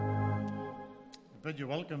bid you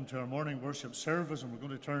welcome to our morning worship service, and we're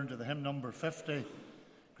going to turn to the hymn number 50.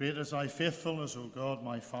 Great is thy faithfulness, O God,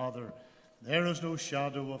 my Father. There is no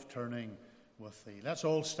shadow of turning with thee. Let's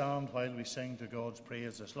all stand while we sing to God's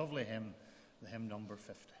praise this lovely hymn, the hymn number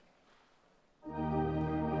 50.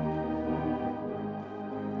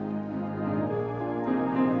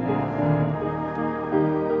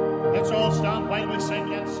 Let's all stand while we sing.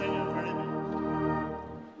 Let's sing our very best.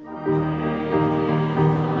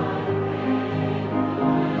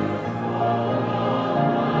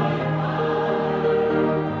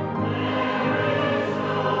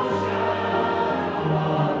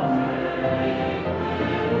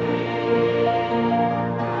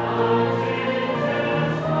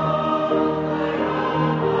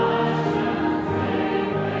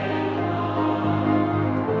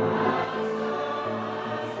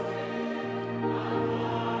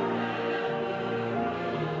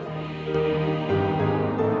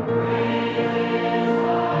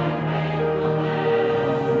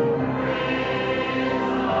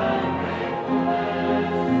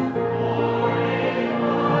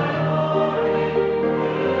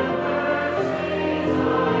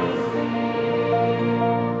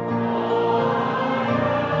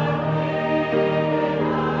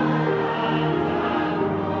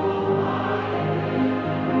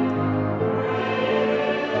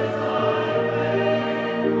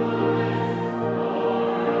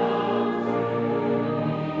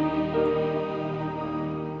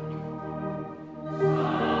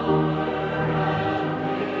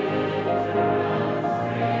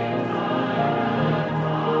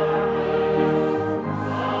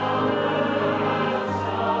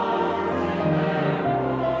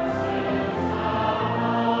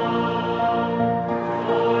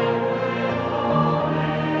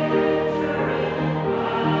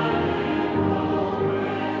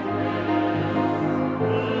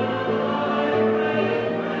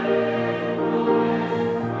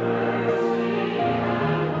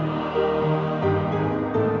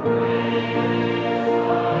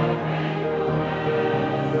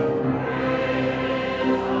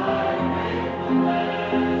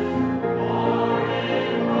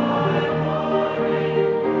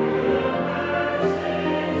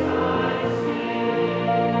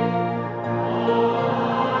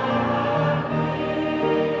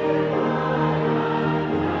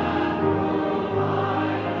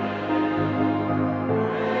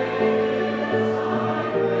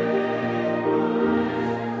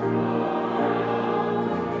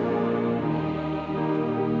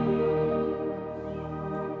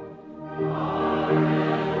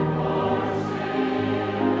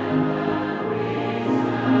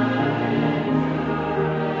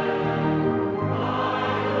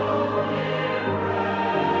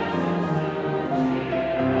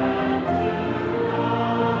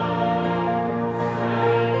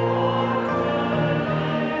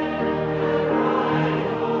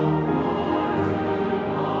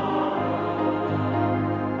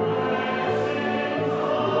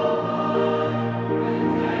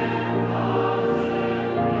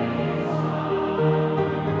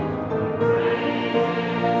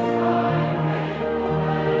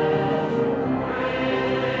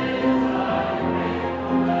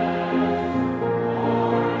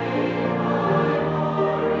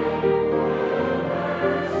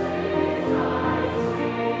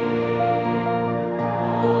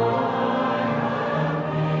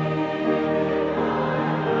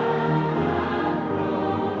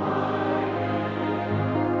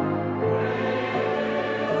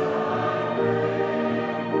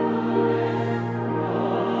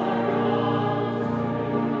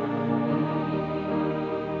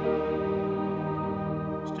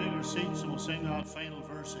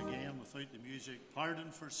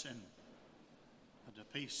 Pardon for sin and a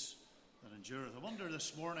peace that endureth. I wonder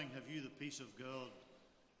this morning, have you the peace of God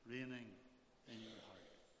reigning in your heart?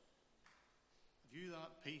 Have you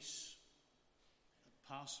that peace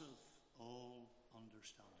that passeth all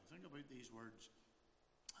understanding? Think about these words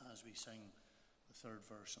as we sing the third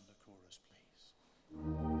verse and the chorus,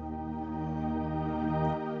 please.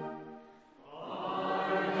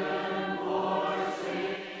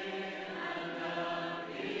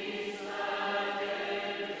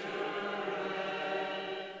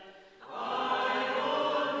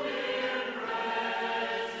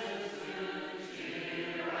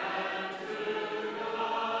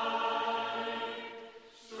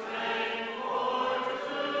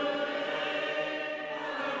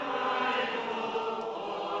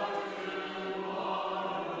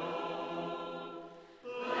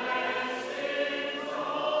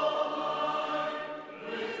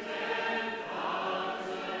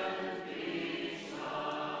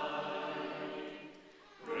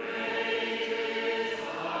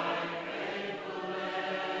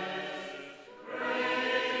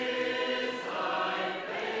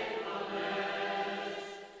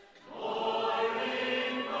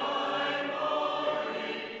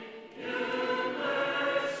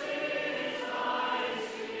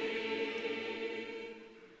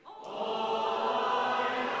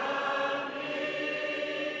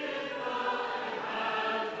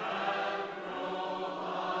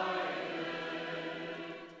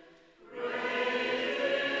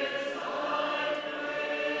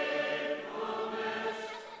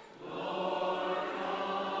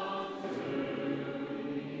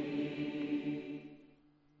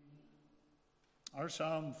 Our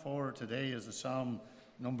psalm for today is the Psalm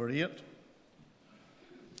number 8.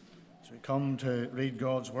 As we come to read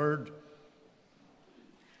God's word,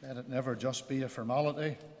 let it never just be a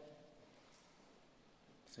formality.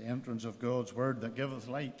 It's the entrance of God's word that giveth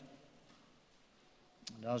light.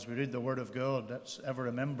 And as we read the word of God, let's ever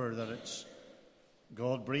remember that it's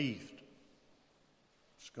God-breathed.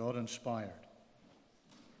 It's God-inspired.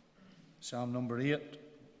 Psalm number 8.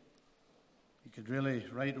 You could really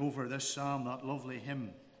write over this psalm that lovely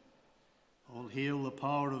hymn, All hail the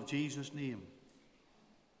power of Jesus' name.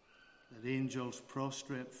 Let angels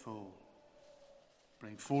prostrate fall.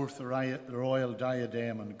 Bring forth the royal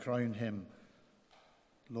diadem and crown him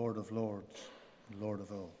Lord of lords and Lord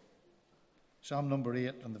of all. Psalm number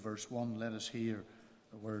 8 and the verse 1, let us hear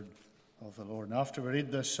the word of the Lord. And after we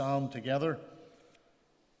read this psalm together,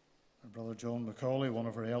 our brother John Macaulay, one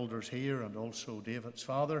of our elders here, and also David's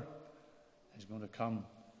father, is going to come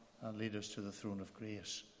and lead us to the throne of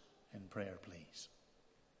grace in prayer, please.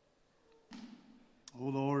 O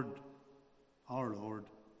Lord, our Lord,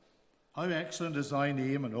 how excellent is thy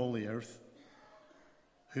name in all the earth,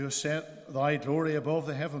 who has set thy glory above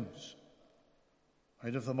the heavens.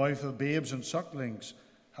 Out of the mouth of babes and sucklings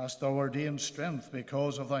hast thou ordained strength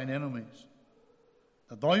because of thine enemies,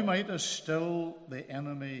 that thou mightest still the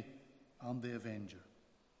enemy and the avenger.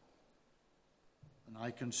 And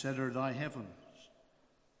I consider thy heavens,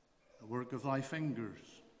 the work of thy fingers,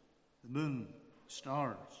 the moon, the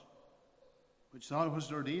stars, which thou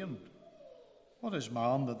hast ordained. What is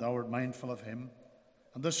man that thou art mindful of him,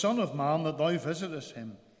 and the son of man that thou visitest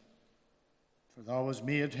him? For thou hast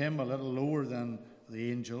made him a little lower than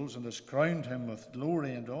the angels, and hast crowned him with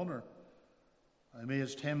glory and honour. Thou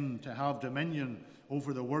madest him to have dominion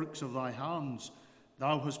over the works of thy hands.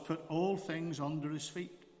 Thou hast put all things under his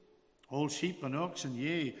feet, all sheep and oxen,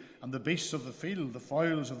 yea, and the beasts of the field, the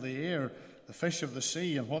fowls of the air, the fish of the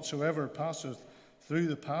sea, and whatsoever passeth through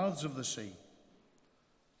the paths of the sea.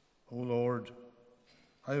 O Lord,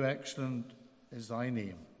 how excellent is thy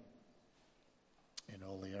name in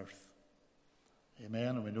all the earth.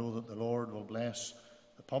 Amen. And we know that the Lord will bless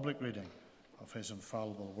the public reading of his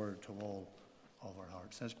infallible word to all of our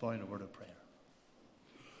hearts. Let's bow in a word of prayer.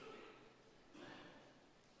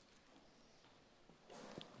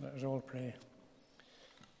 Let us all pray.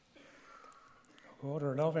 God,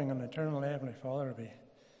 our loving and eternal Heavenly Father, we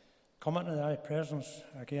come into thy presence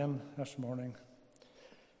again this morning.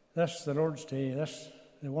 This, the Lord's Day, this,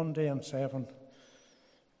 the one day in 7.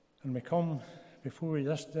 And we come before you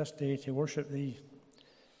this day to worship thee.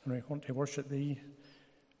 And we want to worship thee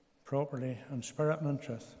properly in spirit and in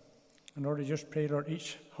truth. And Lord, we just pray, Lord,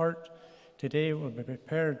 each heart today will be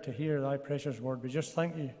prepared to hear thy precious word. We just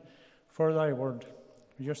thank you for thy word.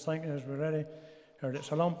 We just thank you as we're ready, Lord,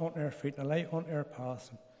 it's a lamp unto our feet and a light unto our path.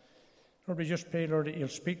 And Lord, we just pray, Lord, that you'll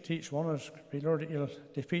speak to each one of us. Pray, Lord, that you'll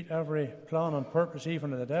defeat every plan and purpose,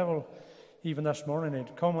 even of the devil. Even this morning,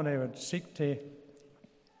 he'd come and he would seek to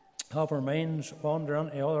have our minds wander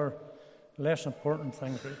into other less important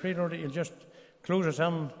things. But pray, Lord, that you'll just close us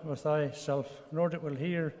in with thyself. Lord, that we'll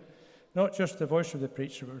hear not just the voice of the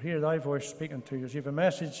preacher, but we'll hear thy voice speaking to us. You have a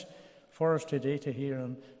message for us today to hear.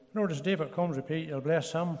 And Lord, as David comes, we pray you'll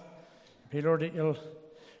bless him. Pray, Lord, that you'll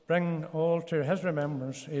bring all to his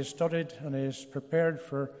remembrance. He is studied and he is prepared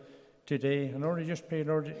for today. And Lord, I just pray,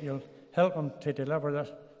 Lord, that you'll help him to deliver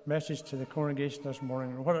that message to the congregation this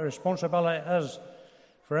morning. And what a responsibility it is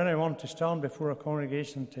for anyone to stand before a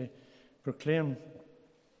congregation to proclaim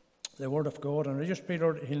the word of God. And I just pray,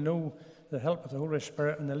 Lord, that he'll know the help of the Holy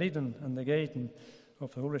Spirit and the leading and the guiding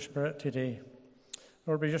of the Holy Spirit today.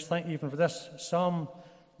 Lord, we just thank you even for this psalm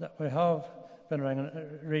that we have been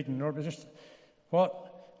reading. Lord, we just,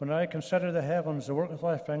 when I consider the heavens, the work of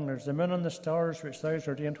thy fingers, the moon and the stars which thou hast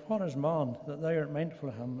ordained, what is man that thou art mindful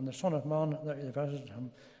of him, and the son of man that thou hast visited him?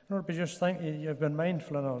 Lord, we just thank you, you've been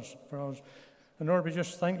mindful of us, for us. And Lord, we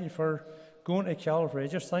just thank you for going to Calvary. I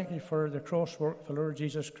just thank you for the cross work of the Lord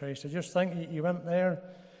Jesus Christ. I just thank you, you went there,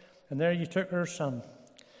 and there you took our sin,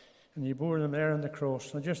 and you bore them there on the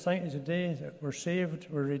cross. And I just thank you today that we're saved,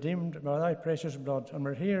 we're redeemed by thy precious blood, and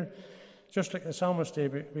we're here, just like the psalmist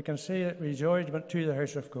did. We can say that we joyed, went to the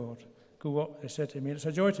house of God. Go up, they said to me. It's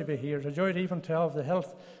a joy to be here. It's a joy to even to have the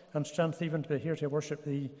health and strength even to be here to worship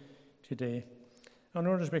thee today. And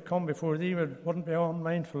Lord, as we come before thee, we wouldn't be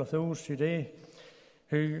unmindful of those today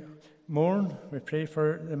who mourn. We pray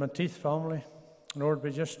for the Menteith family. Lord,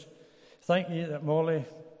 we just thank you that Molly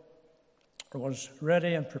was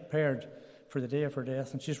ready and prepared for the day of her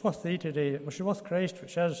death. And she's with thee today. Well, she's with Christ,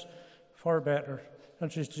 which is far better.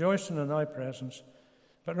 And she's rejoicing in thy presence.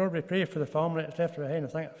 But Lord, we pray for the family that's left behind. I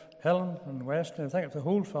think of Helen and Wesley, and I think of the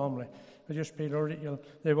whole family. We just pray, Lord,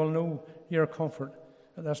 that they will know your comfort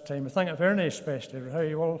at this time. I think of Ernie especially, how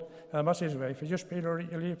he will miss his wife. We just pray, Lord,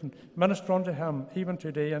 that you'll even minister unto him even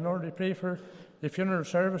today. And Lord, we pray for the funeral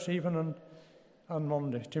service even on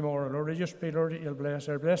Monday, tomorrow. Lord, we just pray, Lord, that you'll bless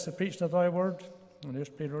her. Bless the preaching of thy word. And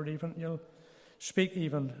just pray, Lord, even you'll speak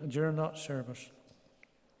even during that service.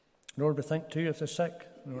 Lord, we think too of the sick.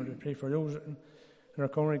 Lord, we pray for those in our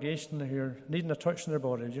congregation who are needing a touch in their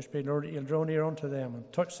body. We just pray, Lord, that you'll draw near unto them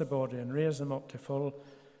and touch the body and raise them up to full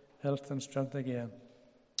health and strength again.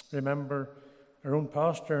 Remember our own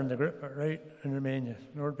pastor and the group right in Romania.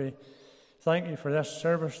 Lord, we thank you for this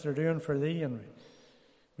service they're doing for thee, and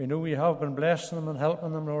we know you have been blessing them and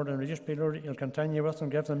helping them, Lord, and we just pray, Lord, that you'll continue with them,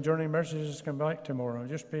 give them journeying mercies as they come back tomorrow. We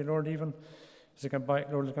just pray, Lord, even as they come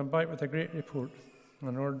back, Lord, they come back with a great report.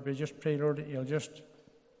 And Lord, we just pray, Lord, that you'll just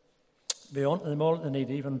be on to them all that they need,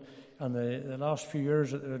 even in the last few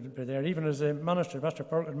years that they'll be there. Even as the minister, Mr.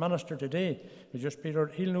 Parker, minister today, we just pray,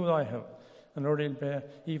 Lord, he'll know thy help. And Lord, he'll be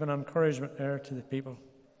even encouragement there to the people.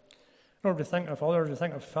 Lord, we think of others, we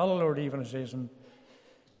think of Phil, Lord, even as he's in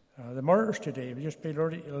the martyrs today. We just pray,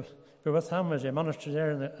 Lord, that you'll be with him as he ministers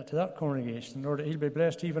there to that congregation. Lord, that he'll be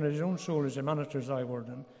blessed even in his own soul as he ministers thy word.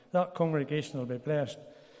 And that congregation will be blessed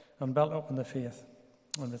and built up in the faith.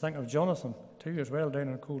 And we think of Jonathan, too, as well, down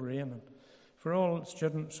in Coleraine. And for all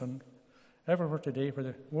students and everywhere today where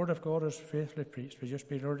the word of God is faithfully preached, we just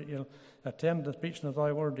pray, Lord, that you'll attend the preaching of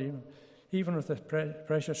thy word, even with the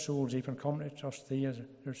precious souls, even come to trust thee as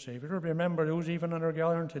their Saviour. Lord, we remember those even in our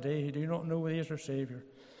gathering today who do not know thee as their Saviour.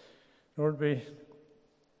 Lord, we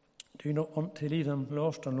do not want to leave them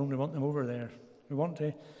lost and alone. We want them over there. We want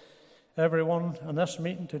to everyone in this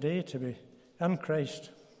meeting today to be in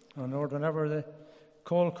Christ. And Lord, whenever the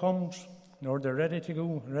call comes, Lord, they're ready to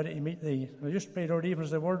go, ready to meet thee. We just pray, Lord, even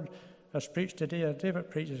as the word is preached today, as David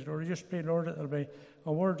preaches, Lord, we just pray, Lord, that there'll be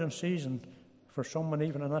a word in season for someone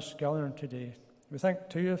even in this gathering today. We think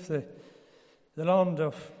too of the land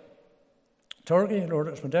of Turkey, Lord,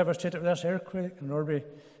 it's been devastated with this earthquake, and Lord, we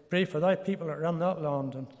pray for thy people that are in that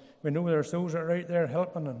land, and we know there's those that are out there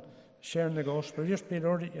helping and sharing the gospel. We just pray,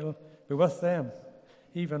 Lord, that you'll be with them,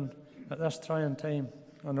 even at this trying time.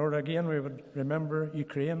 And Lord, again, we would remember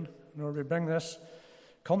Ukraine. Lord, we bring this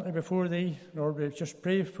country before thee. Lord, we just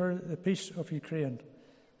pray for the peace of Ukraine.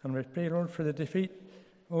 And we pray, Lord, for the defeat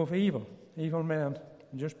of evil men.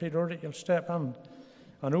 And just pray, Lord, that you'll step in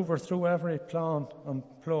and overthrow every plan and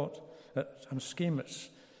plot and scheme that's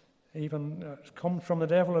even come from the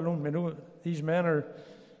devil alone. We know these men are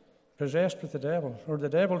possessed with the devil, or the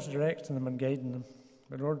devil's directing them and guiding them.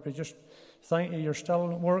 But Lord, we just thank you, you're still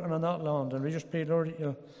working on that land. And we just pray, Lord, that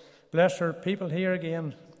you'll bless our people here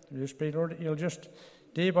again. We just pray, Lord, that you'll just,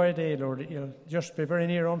 day by day, Lord, that you'll just be very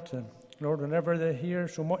near unto them. Lord, whenever they hear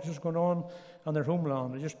so much is going on their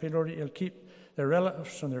homeland, we just pray, Lord, that you'll keep their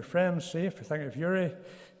relatives and their friends safe. We think of Yuri,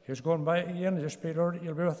 who's going back again. We just pray, Lord, that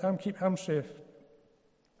you'll be with him, keep him safe.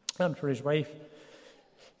 And for his wife,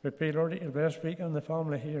 we pray, Lord, that you'll bless Vika and the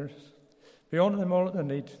family here. Beyond them all that they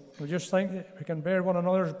need. We just think that we can bear one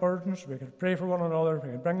another's burdens, we can pray for one another, we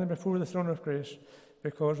can bring them before the throne of grace,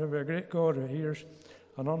 because of a great God who hears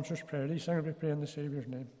and answers prayer. These things we pray in the Saviour's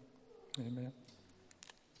name. Amen.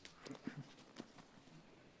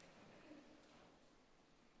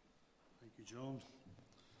 Thank you, John.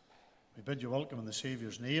 We bid you welcome in the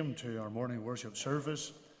Saviour's name to our morning worship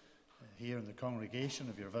service here in the congregation.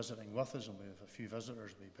 If you're visiting with us, and we have a few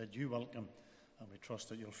visitors, we bid you welcome. And we trust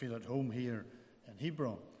that you'll feel at home here in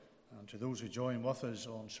Hebron. And to those who join with us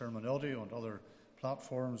on Sermon Audio and other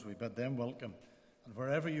platforms, we bid them welcome. And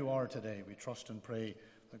wherever you are today, we trust and pray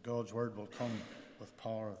that God's word will come with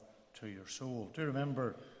power to your soul. Do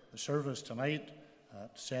remember the service tonight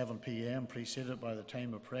at 7 p.m, preceded by the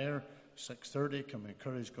time of prayer, 6:30. Can we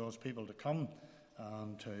encourage God's people to come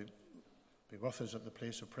and to be with us at the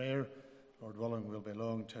place of prayer? Lord willing, we'll be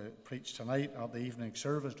along to preach tonight at the evening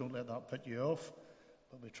service. Don't let that put you off,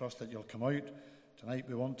 but we trust that you'll come out. Tonight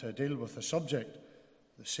we want to deal with the subject,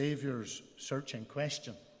 the Saviour's searching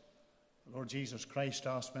question. The Lord Jesus Christ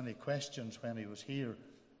asked many questions when he was here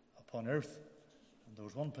upon earth, and there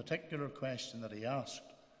was one particular question that he asked,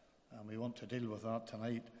 and we want to deal with that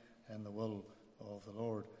tonight in the will of the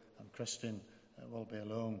Lord. And Christine will be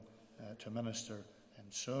along to minister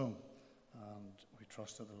in song, and we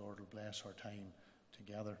trust that the Lord will bless our time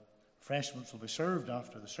together. Refreshments will be served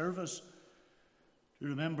after the service. Do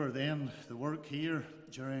remember then the work here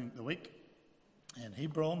during the week in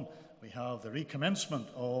Hebron. We have the recommencement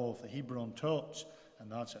of the Hebron talks,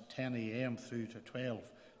 and that's at 10 a.m. through to 12.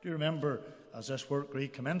 Do remember, as this work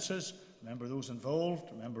recommences, remember those involved,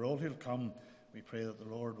 remember all who'll come. We pray that the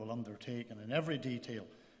Lord will undertake, and in every detail,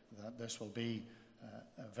 that this will be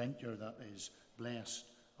a venture that is blessed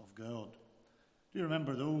of God. Do you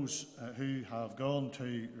remember those who have gone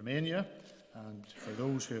to Romania? And for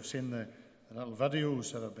those who have seen the little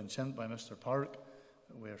videos that have been sent by Mr. Park,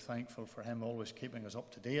 we're thankful for him always keeping us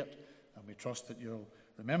up to date. And we trust that you'll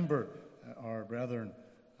remember our brethren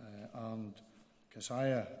and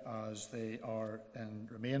Keziah as they are in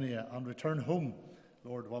Romania and return home,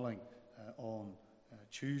 Lord willing, on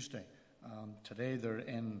Tuesday. Today they're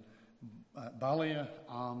in Balia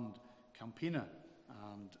and Campina,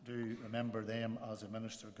 and do remember them as they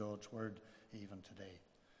minister God's word even today.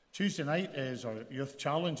 Tuesday night is our youth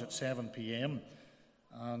challenge at 7 p.m.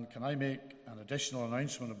 And can I make an additional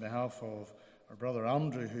announcement on behalf of our brother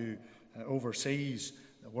Andrew, who oversees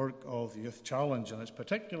the work of the youth challenge, and it's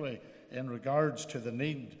particularly in regards to the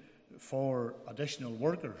need for additional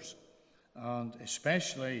workers, and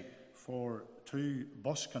especially for 2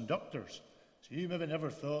 bus conductors. So you maybe never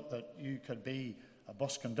thought that you could be a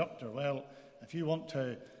bus conductor. Well, if you want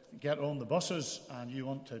to get on the buses and you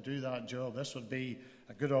want to do that job, this would be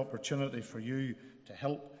a good opportunity for you to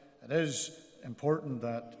help. It is important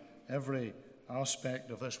that every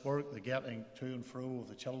aspect of this work, the getting to and fro of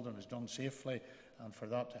the children, is done safely, and for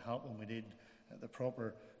that to happen we need the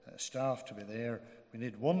proper staff to be there. We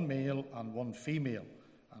need 1 male and 1 female,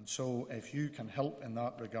 and so if you can help in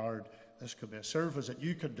that regard, this could be a service that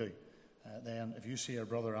you could do. Then if you see our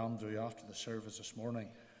brother Andrew after the service this morning,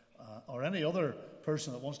 or any other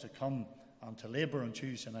person that wants to come and to labour on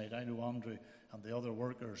Tuesday night, I know Andrew and the other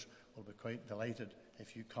workers will be quite delighted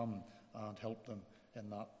if you come and help them in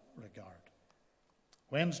that regard.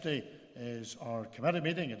 Wednesday is our committee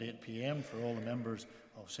meeting at 8 p.m. for all the members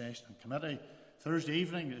of session and committee. Thursday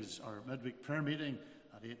evening is our midweek prayer meeting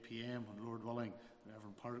at 8 p.m. when, Lord willing,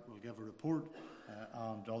 Reverend Park will give a report,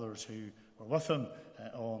 and others who were with him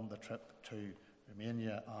on the trip to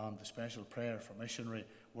Romania, and the special prayer for missionary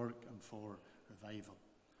work and for revival.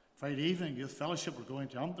 Friday evening, Youth Fellowship, we're going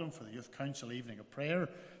to Antrim for the Youth Council evening of prayer.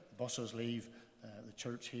 The buses leave the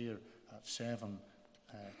church here at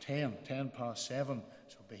 10 past 7,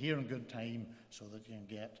 so be here in good time so that you can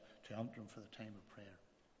get to Antrim for the time of prayer.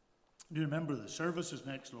 Do you remember the services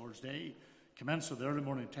next Lord's Day? Commence with the early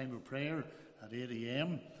morning time of prayer at 8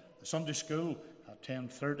 a.m, the Sunday school at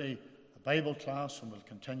 10:30, the Bible class, and we'll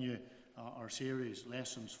continue our series,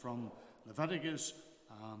 Lessons from Leviticus,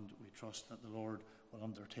 and we trust that the Lord will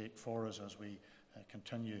undertake for us as we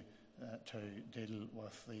continue to deal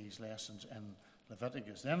with these lessons in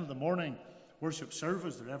Leviticus. Then in the morning worship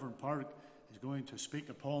service, the Reverend Park is going to speak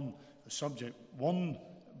upon the subject, One,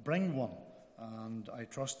 Bring One, and I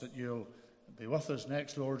trust that you'll be with us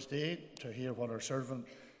next Lord's Day to hear what our servant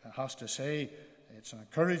has to say. It's an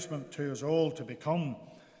encouragement to us all to become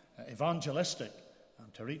evangelistic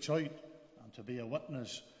and to reach out and to be a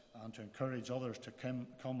witness and to encourage others to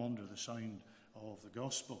come under the sound of the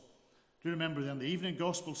gospel. Do you remember then the evening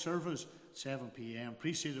gospel service, 7 p.m,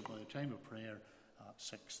 preceded by the time of prayer at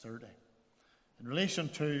 6:30. In relation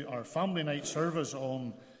to our family night service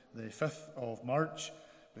on the 5th of March,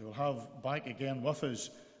 we will have back again with us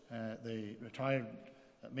the retired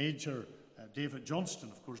Major David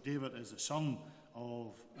Johnston. Of course, David is the son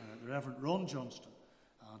of the Reverend Ron Johnston,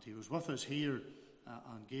 and he was with us here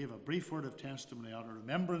and gave a brief word of testimony at a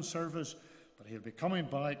remembrance service, but he'll be coming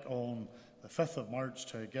back on the 5th of March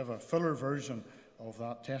to give a fuller version of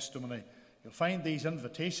that testimony. You'll find these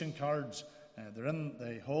invitation cards. They're in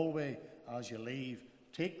the hallway as you leave.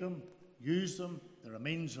 Take them, use them. They're a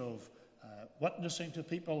means of witnessing to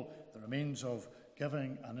people. They're a means of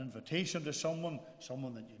giving an invitation to someone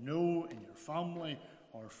that you know in your family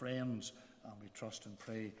or friends. And we trust and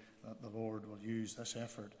pray that the Lord will use this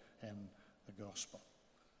effort in the gospel.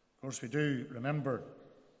 Of course, we do remember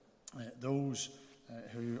those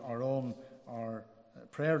who are on our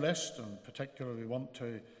prayer list, and particularly we want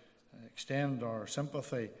to extend our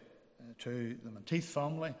sympathy to the Menteith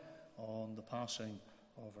family on the passing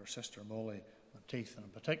of our sister Molly Menteith, and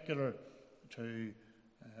in particular to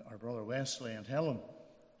our brother Wesley and Helen.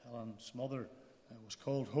 Helen's mother was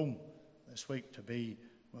called home this week to be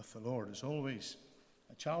with the Lord. It's always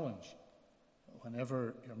a challenge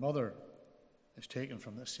whenever your mother is taken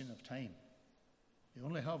from this scene of time. You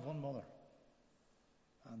only have one mother,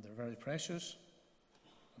 and they're very precious,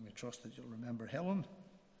 and we trust that you'll remember Helen,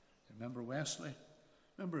 remember Wesley,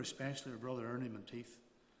 remember especially our brother Ernie Menteith.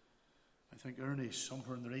 I think Ernie's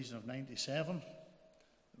somewhere in the region of 97.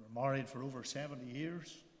 They were married for over 70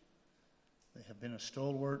 years. They have been a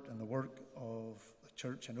stalwart in the work of the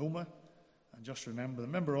church in Omagh. And just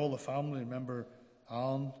remember all the family. Remember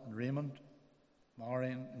Anne and Raymond,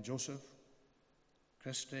 Marion and Joseph,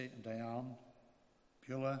 Christy and Diane,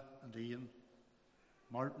 Gula and Ian,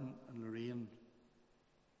 Martin and Lorraine,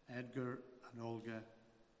 Edgar and Olga,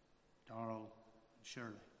 Darrell and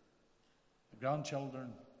Shirley, the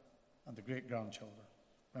grandchildren and the great-grandchildren.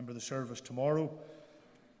 Remember the service tomorrow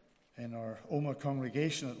in our Oma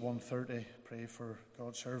congregation at 1:30. Pray for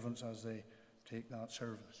God's servants as they take that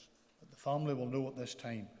service. But the family will know at this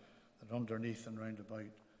time that underneath and round about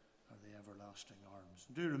are the everlasting arms.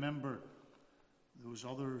 And do remember those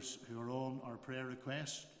others who are on our prayer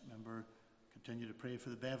requests. Remember, continue to pray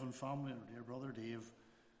for the Bevan family, our dear brother Dave,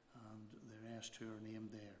 and the rest who are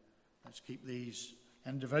named there. Let's keep these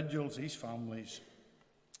individuals, these families,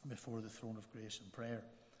 before the throne of grace in prayer.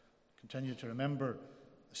 Continue to remember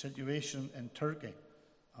the situation in Turkey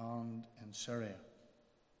and in Syria.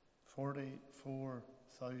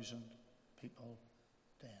 44,000 people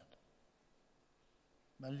dead.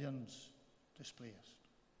 Millions displaced.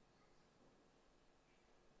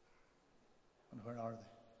 And where are they?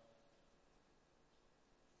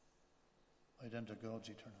 Out into God's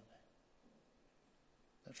eternity.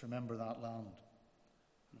 Let's remember that land.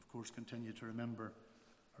 And of course, continue to remember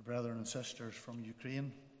our brethren and sisters from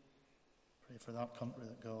Ukraine. Pray for that country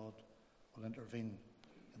that God will intervene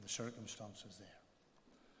in the circumstances there.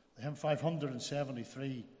 The hymn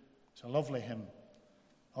 573 is a lovely hymn.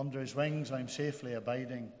 Under his wings I'm safely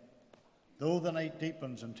abiding. Though the night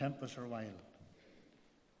deepens and tempests are wild,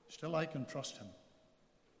 still I can trust him,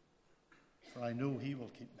 for I know he will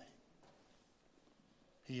keep me.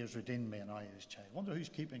 He has redeemed me and I his child. I wonder who's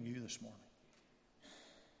keeping you this morning.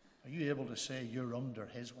 Are you able to say you're under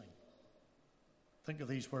his wing? Think of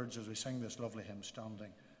these words as we sing this lovely hymn,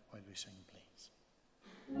 standing while we sing, please.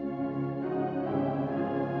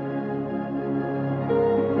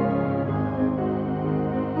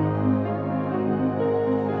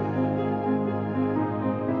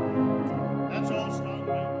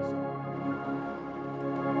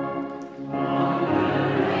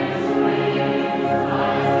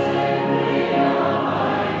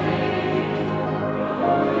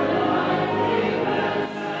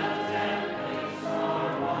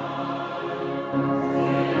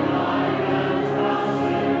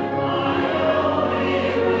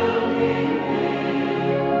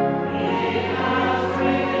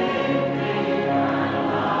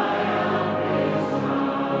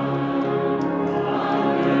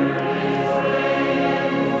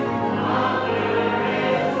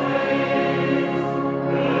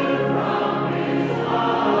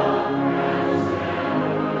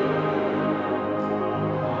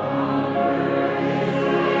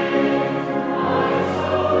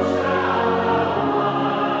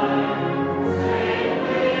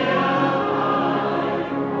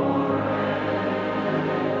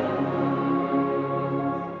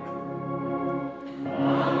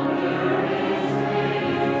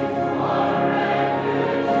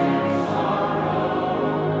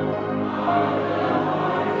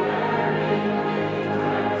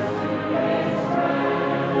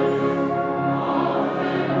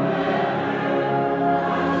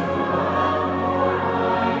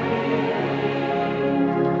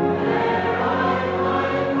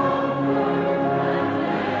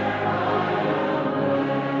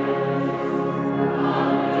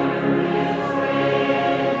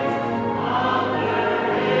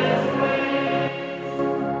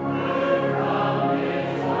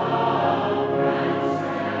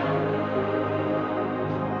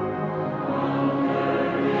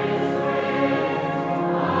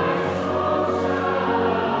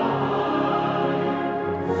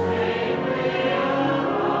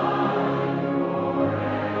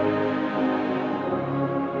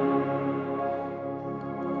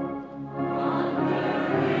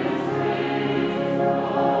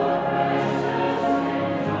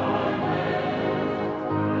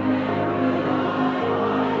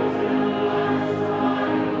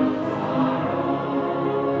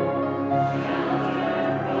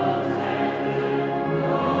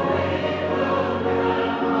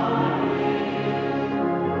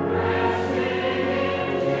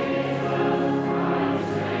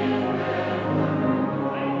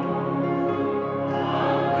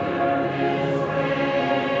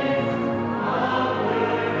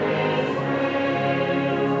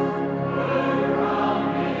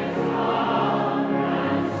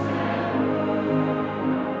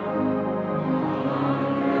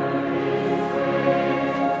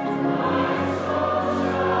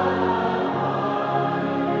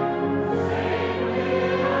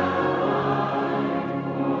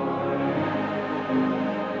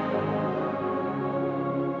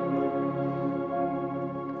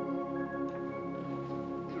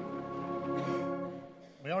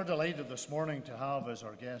 We are delighted this morning to have as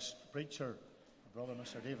our guest preacher, Brother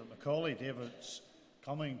Mr. David McCauley. David's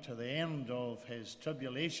coming to the end of his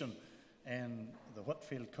tribulation in the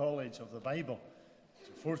Whitfield College of the Bible. He's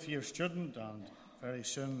a fourth-year student, and very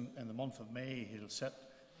soon in the month of May he'll sit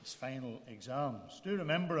his final exams. Do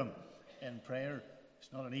remember him in prayer.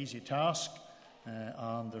 It's not an easy task,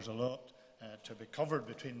 and there's a lot to be covered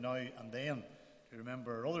between now and then. You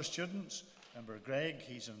remember other students. Remember Greg,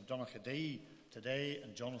 he's in Donaghadee today,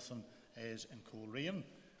 and Jonathan is in Coleraine.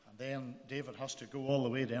 And then David has to go all the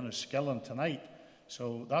way to Enniskillen tonight.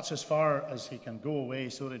 So that's as far as he can go away,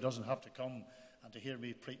 so that he doesn't have to come and to hear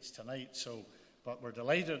me preach tonight. But we're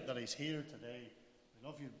delighted that he's here today. We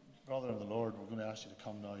love you, brother in the Lord. We're going to ask you to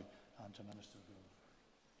come now and to minister.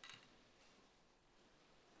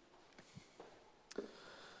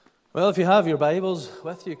 Well, if you have your Bibles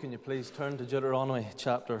with you, can you please turn to Deuteronomy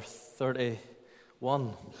chapter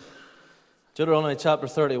 31. Deuteronomy chapter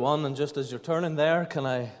 31, and just as you're turning there, can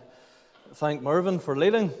I thank Mervyn for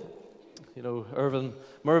leading? You know,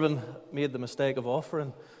 Mervyn made the mistake of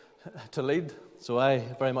offering to lead, so I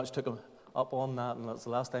very much took him up on that, and that's the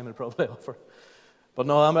last time he'll probably offer. But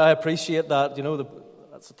no, I appreciate that. You know,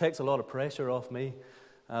 it takes a lot of pressure off me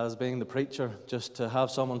as being the preacher, just to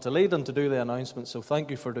have someone to lead and to do the announcement. So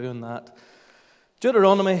thank you for doing that.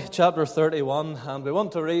 Deuteronomy chapter 31, and we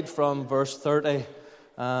want to read from verse 30,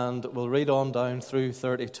 and we'll read on down through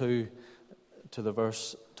 32 to the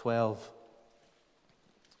verse 12.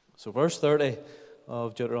 So verse 30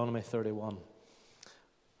 of Deuteronomy 31.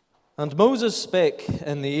 And Moses spake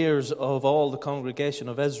in the ears of all the congregation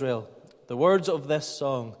of Israel the words of this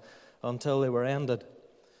song until they were ended.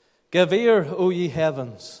 Give ear, O ye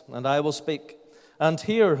heavens, and I will speak, and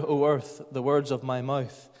hear, O earth, the words of my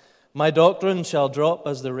mouth. My doctrine shall drop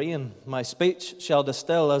as the rain, my speech shall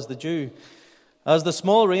distill as the dew, as the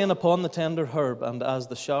small rain upon the tender herb, and as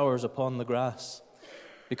the showers upon the grass.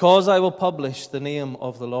 Because I will publish the name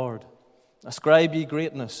of the Lord. Ascribe ye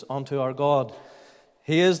greatness unto our God.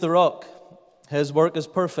 He is the rock, his work is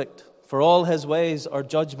perfect, for all his ways are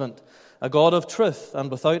judgment, a God of truth and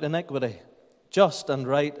without iniquity. Just and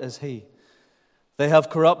right is he. They have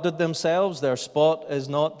corrupted themselves, their spot is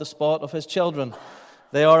not the spot of his children.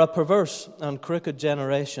 They are a perverse and crooked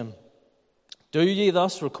generation. Do ye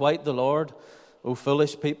thus requite the Lord, O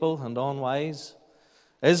foolish people and unwise?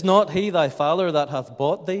 Is not he thy father that hath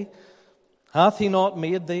bought thee? Hath he not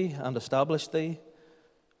made thee and established thee?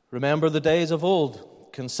 Remember the days of old,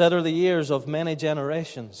 consider the years of many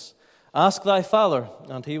generations. Ask thy father,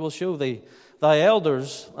 and he will show thee, thy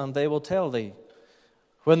elders, and they will tell thee.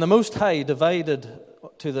 When the Most High divided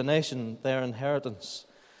to the nation their inheritance,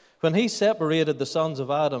 when he separated the sons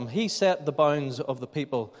of Adam, he set the bounds of the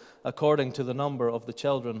people according to the number of the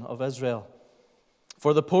children of Israel.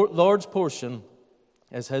 For the Lord's portion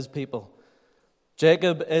is his people.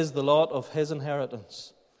 Jacob is the lot of his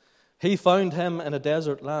inheritance. He found him in a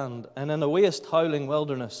desert land, and in a waste howling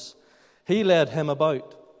wilderness. He led him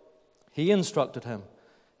about. He instructed him.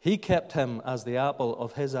 He kept him as the apple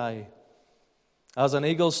of his eye. As an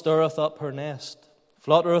eagle stirreth up her nest,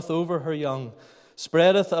 fluttereth over her young,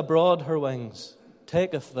 spreadeth abroad her wings,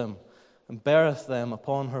 taketh them, and beareth them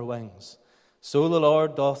upon her wings. So the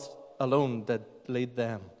Lord alone did lead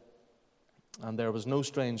them, and there was no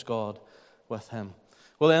strange God with him.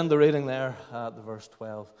 We'll end the reading there at the verse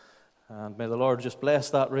 12, and may the Lord just bless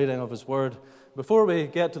that reading of his word. Before we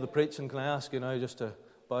get to the preaching, can I ask you now just to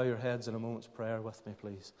bow your heads in a moment's prayer with me,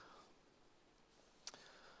 please.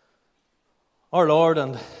 Our Lord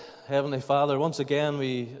and Heavenly Father, once again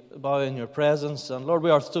we bow in your presence. And Lord, we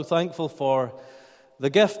are so thankful for the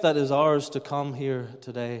gift that is ours to come here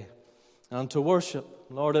today and to worship.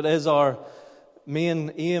 Lord, it is our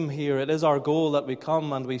main aim here. It is our goal that we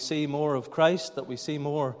come and we see more of Christ, that we see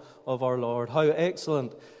more of our Lord. How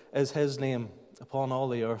excellent is his name upon all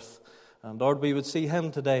the earth. And Lord, we would see him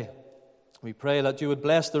today. We pray that you would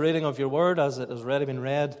bless the reading of your word as it has already been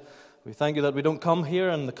read. We thank you that we don't come here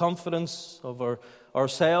in the confidence of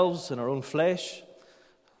ourselves and our own flesh,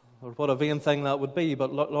 or what a vain thing that would be.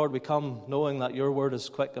 But Lord, we come knowing that your word is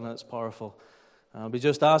quick and it's powerful. We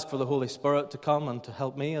just ask for the Holy Spirit to come and to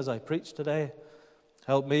help me as I preach today.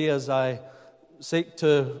 Help me as I seek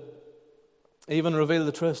to even reveal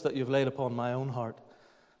the truths that you've laid upon my own heart.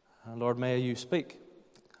 And Lord, may you speak.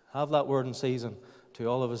 Have that word in season to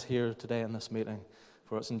all of us here today in this meeting.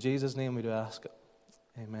 For it's in Jesus' name we do ask it.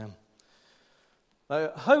 Amen.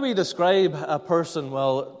 Now, how we describe a person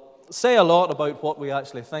will say a lot about what we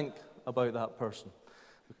actually think about that person.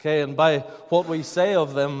 Okay, and by what we say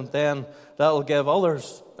of them, then that will give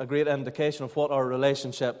others a great indication of what our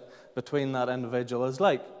relationship between that individual is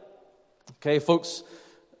like. Okay, folks,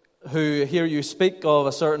 who hear you speak of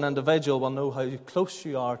a certain individual will know how close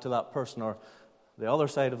you are to that person, or the other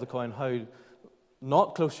side of the coin, how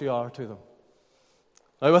not close you are to them.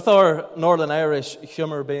 Now, with our Northern Irish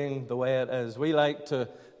humour being the way it is, we like to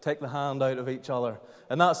take the hand out of each other.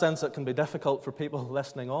 In that sense, it can be difficult for people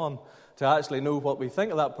listening on to actually know what we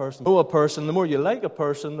think of that person. Know a person, the more you like a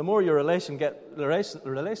person, the more your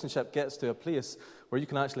relationship gets to a place where you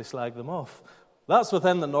can actually slag them off. That's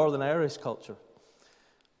within the Northern Irish culture.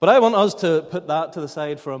 But I want us to put that to the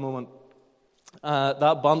side for a moment,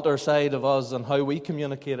 that banter side of us and how we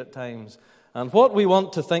communicate at times. And what we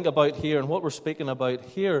want to think about here and what we're speaking about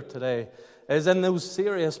here today is in those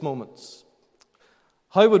serious moments.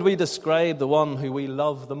 How would we describe the one who we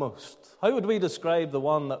love the most? How would we describe the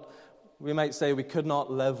one that we might say we could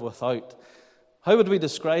not live without? How would we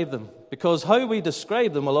describe them? Because how we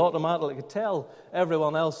describe them will automatically tell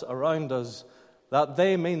everyone else around us that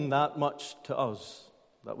they mean that much to us,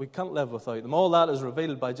 that we can't live without them. All that is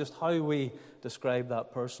revealed by just how we describe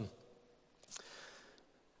that person.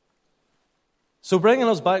 So bringing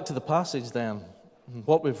us back to the passage then,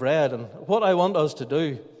 what we've read, and what I want us to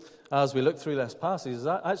do as we look through this passage is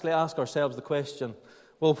actually ask ourselves the question,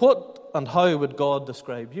 well, what and how would God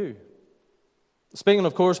describe you? Speaking,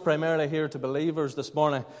 of course, primarily here to believers this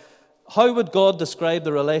morning, how would God describe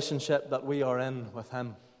the relationship that we are in with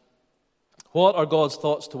Him? What are God's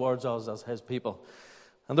thoughts towards us as His people?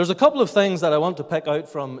 And there's a couple of things that I want to pick out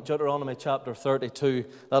from Deuteronomy chapter 32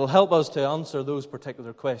 that will help us to answer those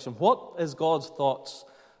particular questions. What is God's thoughts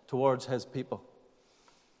towards His people?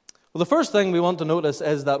 Well, the first thing we want to notice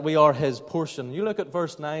is that we are His portion. You look at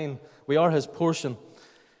verse 9, we are His portion.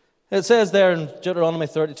 It says there in Deuteronomy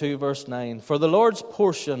 32, verse 9, "For the Lord's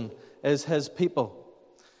portion is His people."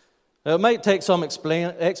 Now, it might take some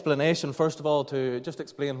explanation, first of all, to just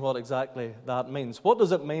explain what exactly that means. What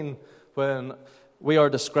does it mean when we are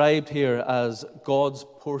described here as God's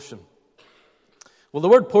portion? Well, the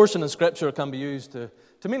word portion in Scripture can be used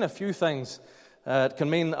to mean a few things. It can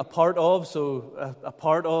mean a part of, so a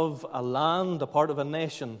part of a land, a part of a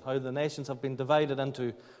nation, how the nations have been divided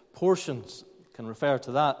into portions can refer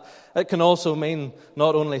to that. It can also mean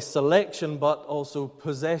not only selection, but also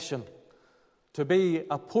possession. To be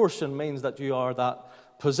a portion means that you are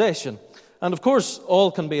that possession. And of course, all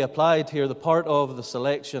can be applied here, the part of, the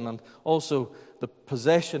selection, and also the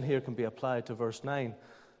possession here can be applied to verse 9.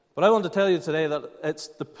 But I want to tell you today that it's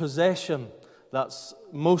the possession that's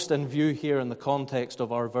most in view here in the context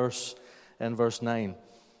of our verse in verse 9.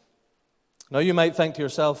 Now you might think to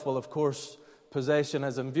yourself, well, of course, possession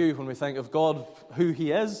is in view when we think of God, who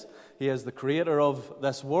He is. He is the creator of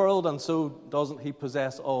this world, and so doesn't He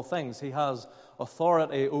possess all things? He has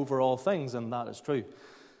authority over all things, and that is true.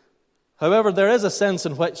 However, there is a sense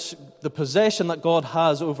in which the possession that God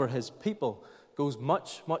has over His people goes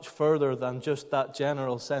much, much further than just that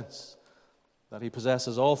general sense that He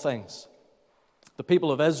possesses all things. The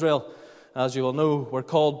people of Israel, as you will know, were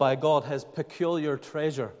called by God His peculiar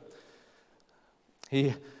treasure.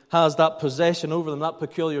 He has that possession over them. That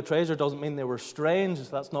peculiar treasure doesn't mean they were strange.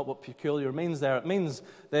 That's not what peculiar means there. It means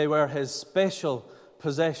they were His special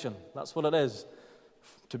possession. That's what it is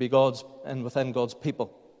to be God's and within God's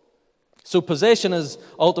people. So possession is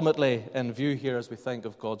ultimately in view here as we think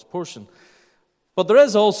of God's portion. But there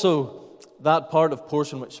is also that part of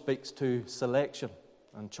portion which speaks to selection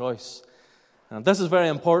and choice. And this is very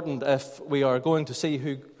important if we are going to see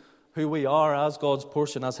who we are as God's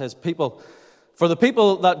portion, as His people. For the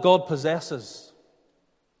people that God possesses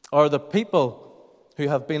are the people who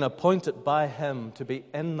have been appointed by Him to be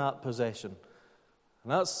in that possession.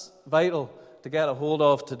 And that's vital to get a hold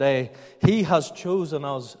of today. He has chosen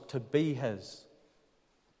us to be His.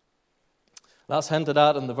 That's hinted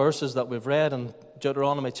at in the verses that we've read in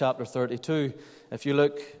Deuteronomy chapter 32. If you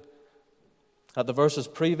look at the verses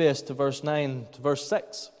previous to verse 9 to verse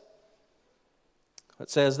 6, it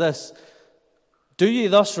says this, "Do ye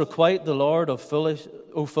thus requite the Lord, O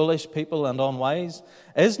foolish people and unwise?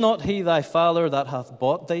 Is not He thy Father that hath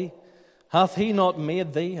bought thee? Hath He not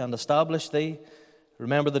made thee and established thee?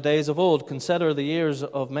 Remember the days of old, consider the years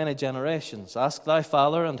of many generations. Ask thy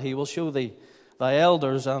father, and he will show thee, thy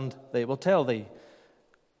elders, and they will tell thee.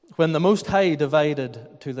 When the Most High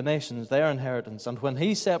divided to the nations their inheritance, and when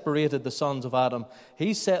He separated the sons of Adam,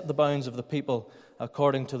 He set the bounds of the people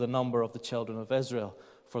according to the number of the children of Israel.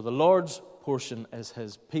 For the Lord's portion is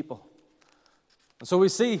His people." And so we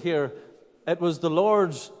see here, it was the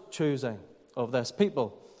Lord's choosing of this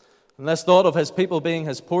people. And this thought of His people being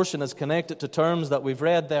His portion is connected to terms that we've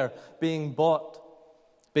read there, being bought,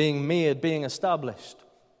 being made, being established.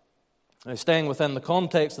 Now, staying within the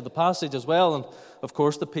context of the passage as well, and of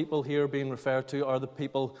course the people here being referred to are the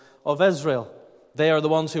people of Israel. They are the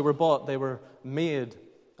ones who were bought, they were made,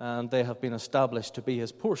 and they have been established to be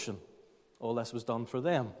his portion. All this was done for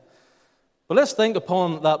them. But let's think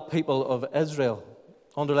upon that people of Israel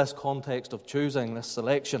under this context of choosing, this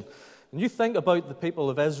selection. And you think about the people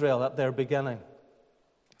of Israel at their beginning.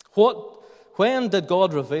 When did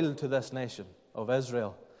God reveal to this nation of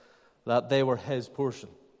Israel that they were his portion?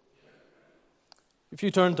 If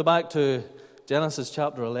you turn back to Genesis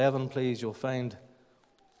chapter 11, please, you'll find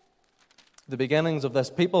the beginnings of this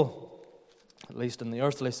people, at least in the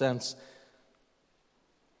earthly sense.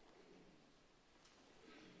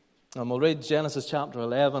 And we'll read Genesis chapter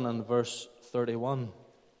 11 and verse 31.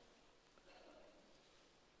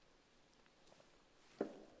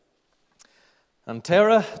 And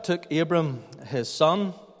Terah took Abram his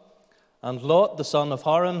son, and Lot the son of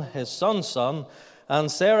Haran his son's son, and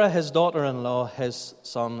Sarah his daughter-in-law his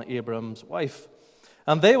son Abram's wife.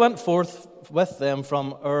 And they went forth with them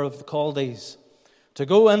from Ur of the Chaldees to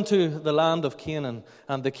go into the land of Canaan,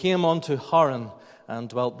 and they came unto Haran and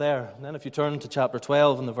dwelt there. And then if you turn to chapter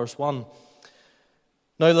 12 and the verse 1.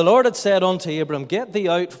 Now the Lord had said unto Abram, Get thee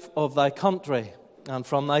out of thy country, and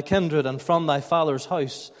from thy kindred, and from thy father's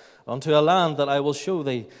house, unto a land that I will show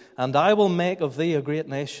thee, and I will make of thee a great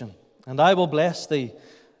nation, and I will bless thee,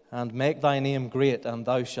 and make thy name great, and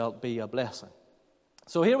thou shalt be a blessing.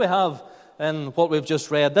 So here we have, in what we've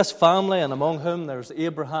just read, this family, and among whom there's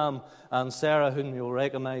Abraham and Sarah, whom you'll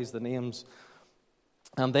recognize the names.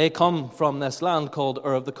 And they come from this land called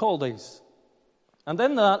Ur of the Chaldees. And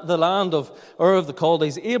in the land of Ur of the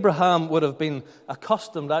Chaldees, Abraham would have been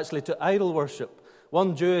accustomed actually to idol worship.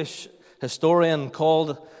 One Jewish historian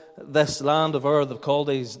called this land of Ur of the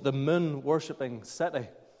Chaldees the moon-worshipping city.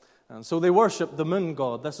 And so they worshipped the moon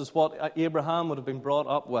god. This is what Abraham would have been brought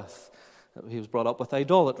up with. He was brought up with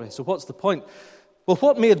idolatry. So what's the point? Well,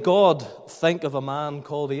 what made God think of a man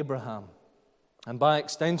called Abraham? And by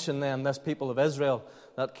extension then, this people of Israel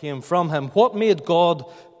that came from him, what made God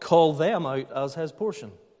call them out as his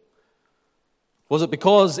portion? Was it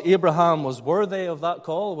because Abraham was worthy of that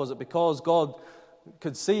call? Was it because God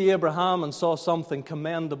could see Abraham and saw something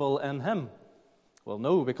commendable in him? Well,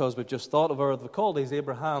 no, because we've just thought of Ur of the Chaldees.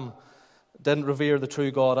 Abraham didn't revere the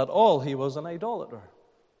true God at all. He was an idolater.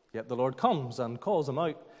 Yet the Lord comes and calls him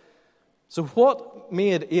out. So what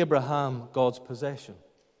made Abraham God's possession?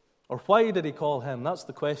 Or why did he call him? That's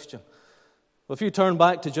the question. Well, if you turn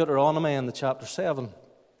back to Deuteronomy in the chapter 7,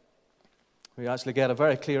 we actually get a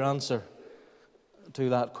very clear answer to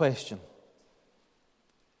that question.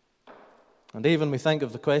 And even we think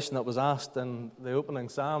of the question that was asked in the opening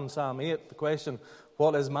Psalm, Psalm 8, the question,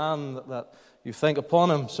 what is man that you think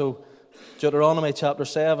upon him? So Deuteronomy chapter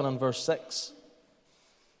 7 and verse 6.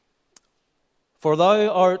 For thou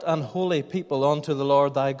art an holy people unto the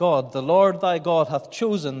Lord thy God. The Lord thy God hath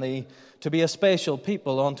chosen thee to be a special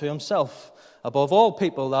people unto himself, above all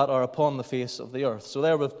people that are upon the face of the earth. So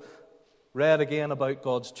there we've read again about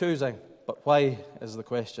God's choosing. But why is the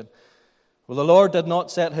question? Well, the Lord did not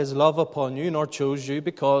set his love upon you, nor chose you,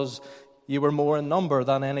 because ye were more in number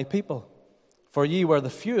than any people. For ye were the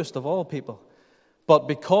fewest of all people. But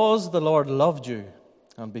because the Lord loved you,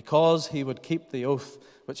 and because he would keep the oath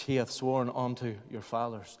which he hath sworn unto your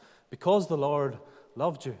fathers. Because the Lord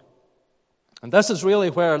loved you. And this is really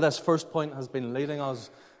where this first point has been leading us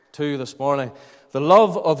to this morning. The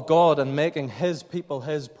love of God in making his people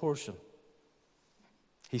his portion.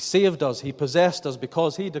 He saved us, he possessed us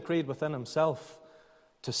because he decreed within himself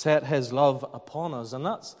to set his love upon us. And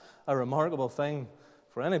that's a remarkable thing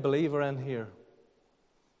for any believer in here.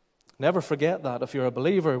 Never forget that. If you're a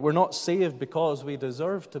believer, we're not saved because we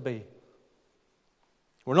deserve to be.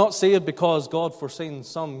 We're not saved because God foreseen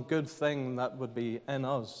some good thing that would be in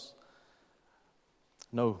us.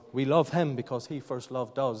 No, we love him because he first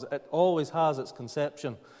loved us. It always has its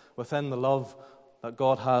conception within the love that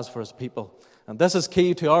God has for his people. And this is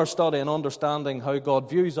key to our study and understanding how God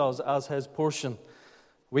views us as his portion.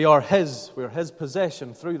 We are his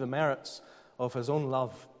possession through the merits of his own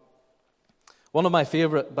love. One of my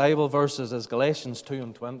favorite Bible verses is Galatians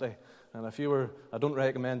 2:20. And if you were, I don't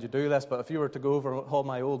recommend you do this, but if you were to go over all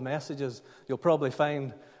my old messages, you'll probably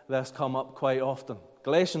find this come up quite often.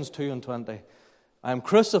 Galatians 2:20. I am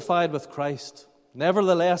crucified with Christ.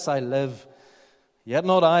 Nevertheless I live. Yet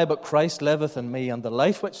not I, but Christ liveth in me. And the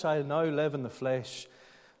life which I now live in the flesh,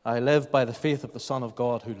 I live by the faith of the Son of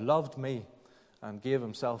God, who loved me and gave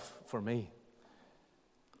himself for me.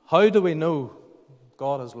 How do we know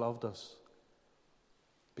God has loved us?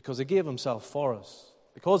 Because he gave himself for us.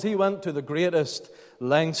 Because he went to the greatest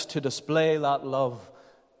lengths to display that love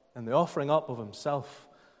in the offering up of himself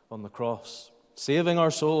on the cross, saving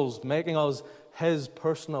our souls, making us his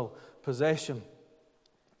personal possession.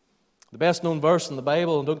 The best known verse in the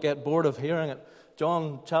Bible, and don't get bored of hearing it,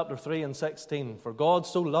 John chapter 3 and 16, "For God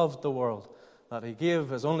so loved the world that he gave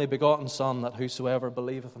his only begotten Son, that whosoever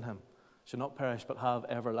believeth in him should not perish but have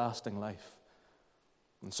everlasting life."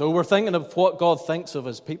 And so we're thinking of what God thinks of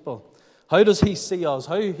his people. How does he see us?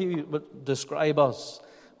 How he would describe us?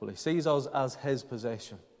 Well, he sees us as his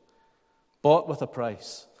possession, bought with a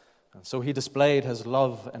price. And so he displayed his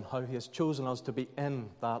love and how he has chosen us to be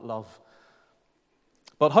in that love.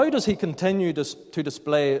 But how does he continue to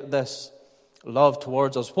display this love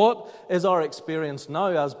towards us? What is our experience now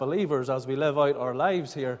as believers as we live out our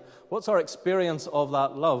lives here? What's our experience of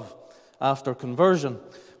that love after conversion?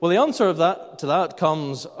 Well, the answer to that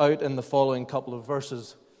comes out in the following couple of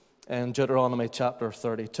verses in Deuteronomy chapter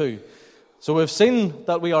 32. So we've seen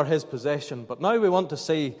that we are his possession, but now we want to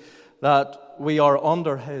see that we are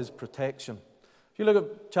under his protection. If you look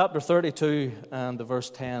at chapter 32 and the verse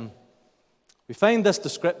 10, we find this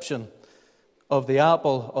description of the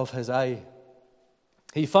apple of his eye.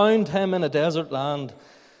 "He found him in a desert land,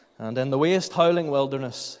 and in the waste howling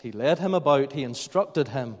wilderness. He led him about, he instructed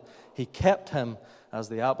him, he kept him as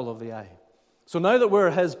the apple of the eye." So now that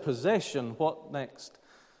we're his possession, what next?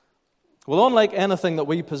 Well, unlike anything that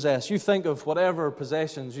we possess, you think of whatever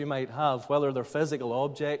possessions you might have, whether they're physical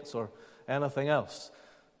objects or anything else.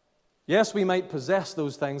 Yes, we might possess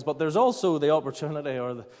those things, but there's also the opportunity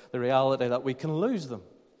or the reality that we can lose them.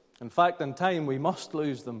 In fact, in time, we must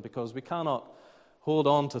lose them because we cannot hold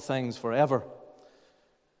on to things forever.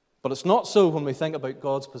 But it's not so when we think about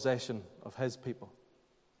God's possession of his people.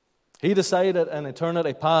 He decided in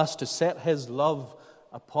eternity past to set his love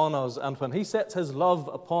upon us, and when he sets his love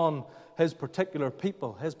upon his particular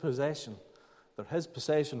people, his possession, they're his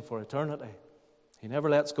possession for eternity. He never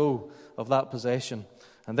lets go of that possession.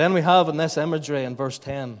 And then we have in this imagery in verse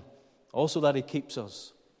 10 also that he keeps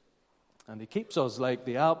us. And he keeps us like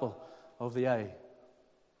the apple of the eye.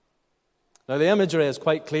 Now the imagery is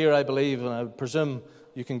quite clear, I believe, and I presume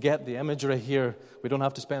you can get the imagery here. We don't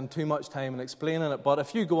have to spend too much time in explaining it, but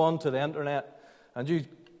if you go onto the internet and you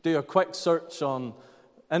do a quick search on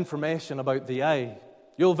information about the eye,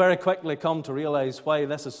 you'll very quickly come to realize why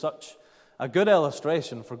this is such a good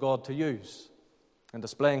illustration for God to use in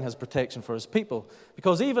displaying his protection for his people.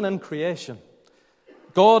 Because even in creation,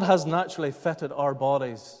 God has naturally fitted our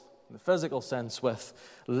bodies, in the physical sense, with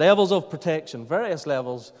levels of protection, various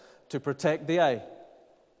levels, to protect the eye.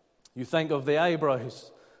 You think of the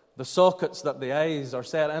eyebrows, the sockets that the eyes are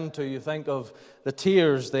set into. You think of the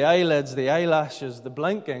tears, the eyelids, the eyelashes, the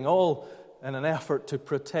blinking, all in an effort to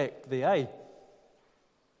protect the eye.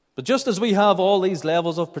 But just as we have all these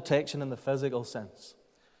levels of protection in the physical sense,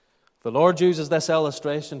 the Lord uses this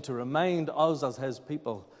illustration to remind us as his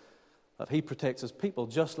people that he protects his people,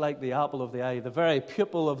 just like the apple of the eye. The very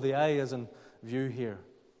pupil of the eye is in view here.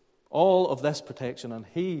 All of this protection, and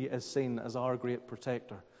he is seen as our great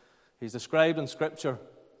protector. He's described in Scripture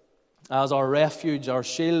as our refuge, our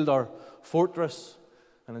shield, our fortress.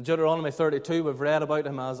 And in Deuteronomy 32, we've read about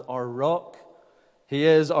him as our rock. He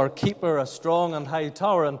is our keeper, a strong and high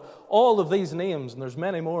tower. And all of these names, and there's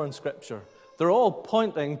many more in Scripture, they're all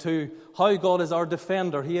pointing to how God is our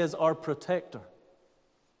defender. He is our protector.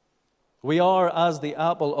 We are as the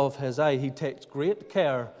apple of his eye. He takes great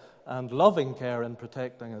care and loving care in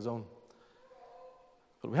protecting his own.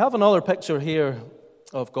 But we have another picture here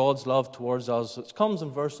of God's love towards us. It comes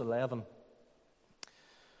in verse 11.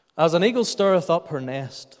 "As an eagle stirreth up her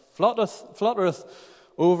nest, fluttereth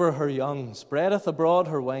over her young, spreadeth abroad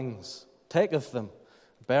her wings, taketh them,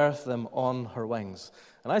 beareth them on her wings."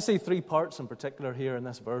 And I see three parts in particular here in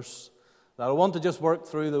this verse. Now I want to just work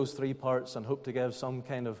through those three parts and hope to give some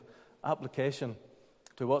kind of application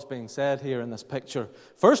to what's being said here in this picture.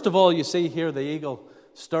 First of all, you see here the eagle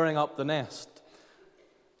stirring up the nest.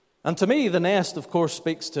 And to me, the nest, of course,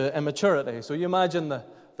 speaks to immaturity. So you imagine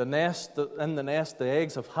the nest, in the nest, the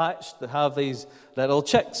eggs have hatched, they have these little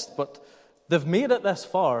chicks, but they've made it this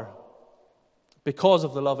far because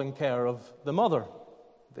of the loving care of the mother,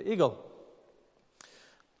 the eagle.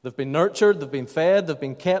 They've been nurtured, they've been fed, they've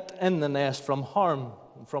been kept in the nest from harm,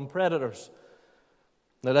 from predators.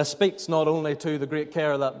 Now this speaks not only to the great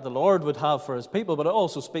care that the Lord would have for his people, but it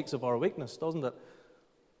also speaks of our weakness, doesn't it?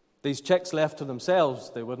 These chicks left to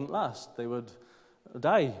themselves, they wouldn't last, they would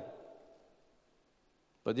die.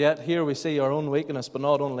 But yet here we see our own weakness, but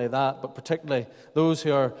not only that, but particularly those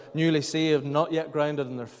who are newly saved, not yet grounded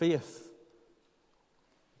in their faith.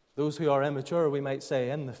 Those who are immature, we might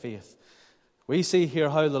say, in the faith. We see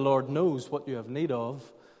here how the Lord knows what you have need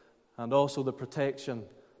of, and also the protection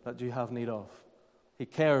that you have need of. He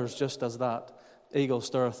cares just as that eagle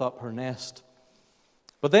stirreth up her nest.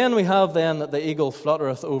 But then we have that the eagle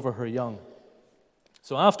fluttereth over her young.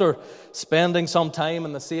 So after spending some time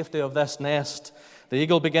in the safety of this nest, the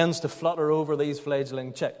eagle begins to flutter over these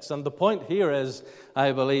fledgling chicks. And the point here is,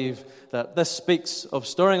 I believe, that this speaks of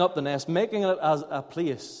stirring up the nest, making it as a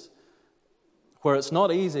place where it's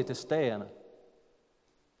not easy to stay in it.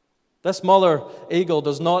 This mother eagle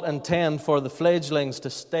does not intend for the fledglings to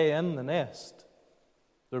stay in the nest.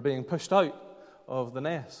 They're being pushed out of the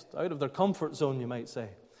nest, out of their comfort zone, you might say.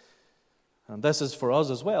 And this is for us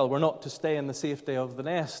as well. We're not to stay in the safety of the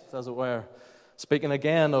nest, as it were. Speaking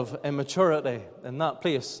again of immaturity in that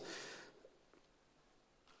place,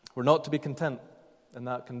 we're not to be content in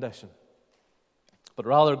that condition. But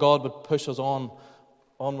rather, God would push us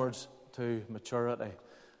onwards to maturity.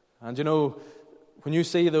 And you know, when you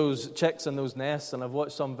see those chicks in those nests, and I've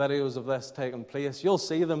watched some videos of this taking place, you'll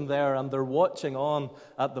see them there and they're watching on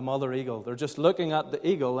at the mother eagle. They're just looking at the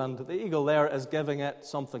eagle, and the eagle there is giving it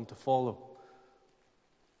something to follow,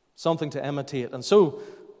 something to imitate. And so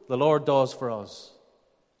the Lord does for us.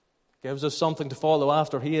 Gives us something to follow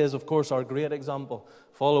after. He is, of course, our great example.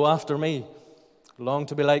 Follow after me. Long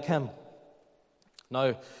to be like him.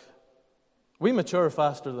 Now, we mature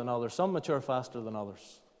faster than others. Some mature faster than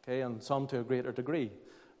others. Okay, and some to a greater degree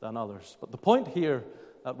than others. But the point here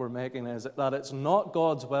that we're making is that it's not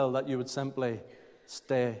God's will that you would simply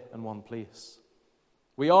stay in one place.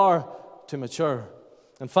 We are to mature.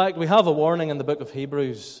 In fact, we have a warning in the book of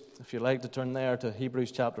Hebrews. If you'd like to turn there to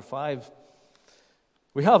Hebrews chapter 5.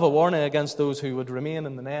 We have a warning against those who would remain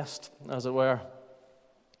in the nest, as it were.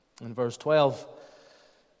 In verse 12.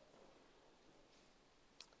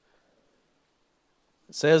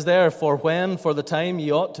 It says there, "For when for the time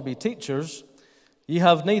ye ought to be teachers, ye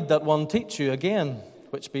have need that one teach you again,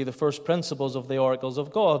 which be the first principles of the oracles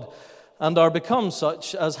of God, and are become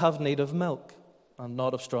such as have need of milk, and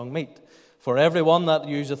not of strong meat. For every one that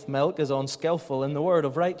useth milk is unskillful in the word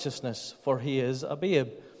of righteousness, for he is a babe.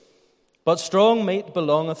 But strong meat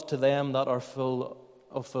belongeth to them that are full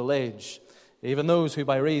of full age, even those who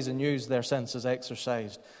by reason use their senses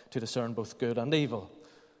exercised to discern both good and evil."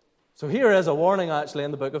 So here is a warning actually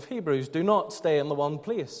in the book of Hebrews. Do not stay in the one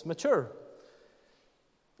place. Mature.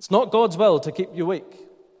 It's not God's will to keep you weak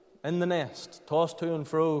in the nest, tossed to and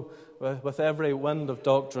fro with every wind of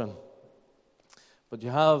doctrine. But you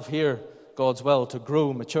have here God's will to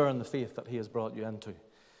grow mature in the faith that he has brought you into.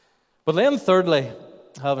 But then thirdly,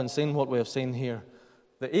 having seen what we have seen here,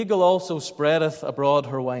 the eagle also spreadeth abroad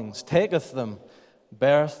her wings, taketh them,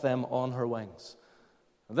 beareth them on her wings.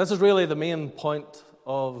 And this is really the main point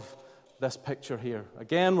of this picture here.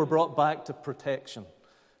 Again, we're brought back to protection.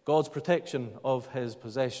 God's protection of his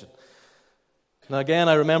possession. Now again,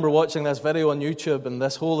 I remember watching this video on YouTube and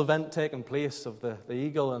this whole event taking place of the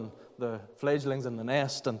eagle and the fledglings in the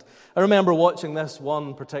nest. And I remember watching this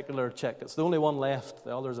one particular chick. It's the only one left.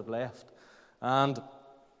 The others have left. And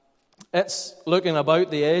it's looking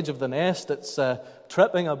about the edge of the nest. It's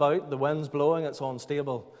tripping about. The wind's blowing. It's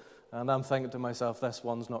unstable. And I'm thinking to myself, this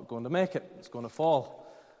one's not going to make it. It's going to fall.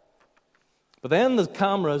 But then the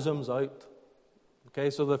camera zooms out. Okay,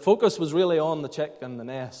 so the focus was really on the chick in the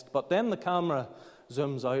nest. But then the camera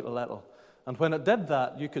zooms out a little. And when it did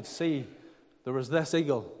that, you could see there was this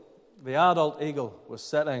eagle. The adult eagle was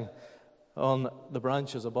sitting on the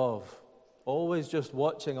branches above, always just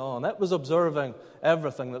watching on. It was observing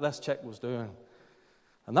everything that this chick was doing.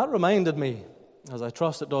 And that reminded me, as I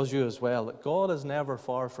trust it does you as well, that God is never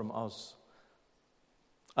far from us.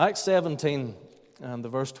 Acts 17 and the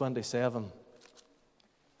verse 27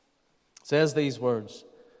 says these words,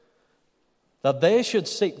 "That they should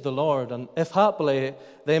seek the Lord, and if haply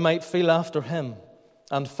they might feel after him,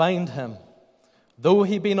 and find him, though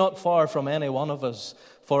he be not far from any one of us.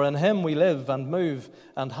 For in him we live and move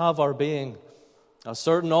and have our being. As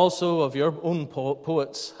certain also of your own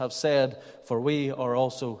poets have said, for we are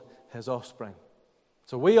also his offspring."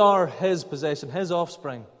 So we are his possession, his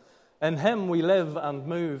offspring. In him we live and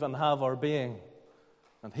move and have our being.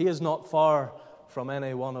 And he is not far from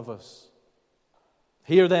any one of us.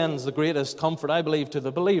 Here then is the greatest comfort, I believe, to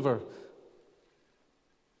the believer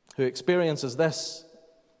who experiences this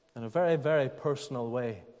in a very, very personal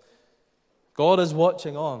way. God is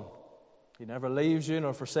watching on. He never leaves you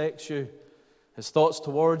nor forsakes you. His thoughts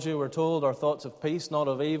towards you, we're told, are thoughts of peace, not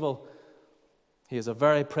of evil. He is a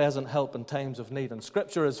very present help in times of need. And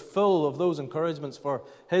Scripture is full of those encouragements for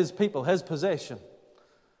his people, his possession.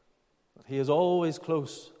 That he is always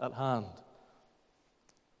close at hand.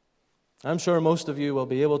 I'm sure most of you will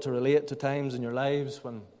be able to relate to times in your lives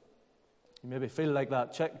when You maybe feel like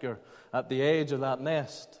that chick. You're at the edge of that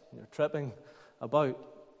nest. You're tripping about.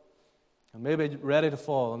 And maybe ready to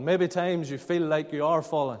fall. And maybe times you feel like you are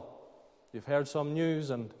falling. You've heard some news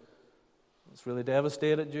and it's really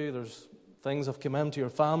devastated you. There's things have come into your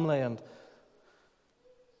family and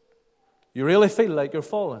you really feel like you're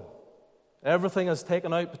falling. Everything is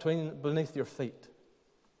taken out beneath your feet.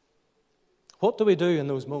 What do we do in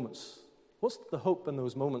those moments? What's the hope in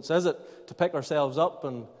those moments? Is it to pick ourselves up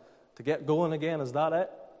and to get going again? Is that it?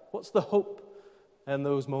 What's the hope in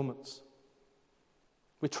those moments?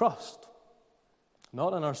 We trust.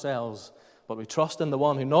 Not in ourselves, but we trust in the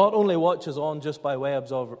one who not only watches on just by way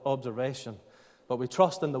of observation, but we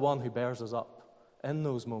trust in the one who bears us up in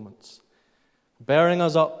those moments, bearing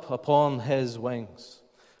us up upon his wings.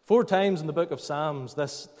 4 times in the book of Psalms,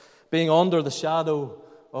 this being under the shadow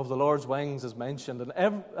of the Lord's wings is mentioned.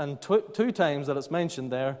 And 2 times that it's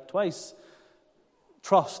mentioned there, twice,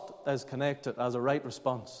 trust is connected as a right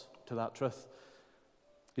response to that truth.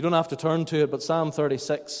 You don't have to turn to it, but Psalm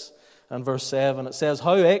 36 and verse 7, it says,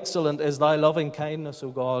 "How excellent is thy loving kindness, O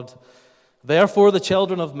God! Therefore the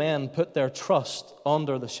children of men put their trust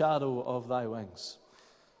under the shadow of thy wings."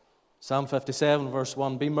 Psalm 57 verse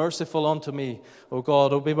 1, "Be merciful unto me, O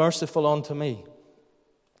God, O be merciful unto me.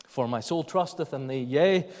 For my soul trusteth in thee,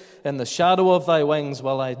 yea, in the shadow of thy wings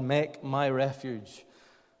will I make my refuge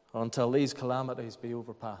until these calamities be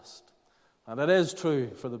overpast." And it is true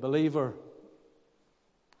for the believer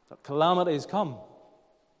that calamities come.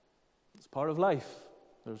 It's part of life.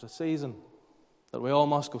 There's a season that we all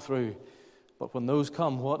must go through. But when those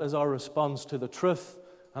come, what is our response to the truth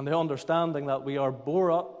and the understanding that we are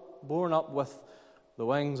borne up with the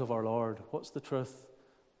wings of our Lord? What's the truth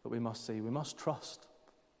that we must see? We must trust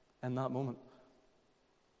in that moment.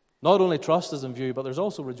 Not only trust is in view, but there's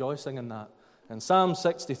also rejoicing in that. In Psalm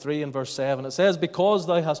 63 and verse 7, it says, "Because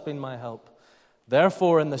thou hast been my help,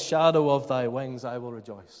 therefore in the shadow of thy wings I will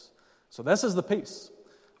rejoice." So this is the peace,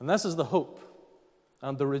 and this is the hope,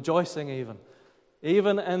 and the rejoicing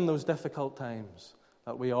even in those difficult times,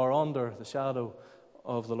 that we are under the shadow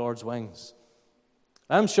of the Lord's wings.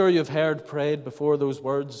 I'm sure you've heard prayed before those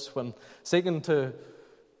words when seeking to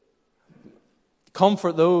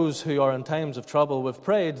comfort those who are in times of trouble. We've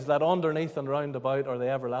prayed that underneath and round about are the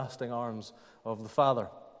everlasting arms of the Father.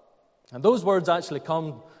 And those words actually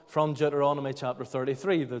come from Deuteronomy chapter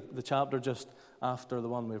 33, the chapter just after the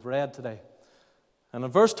one we've read today. And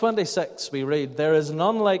in verse 26 we read, "There is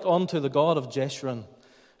none like unto the God of Jeshurun,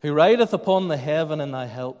 who rideth upon the heaven in thy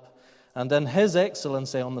help, and in his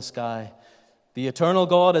excellency on the sky. The eternal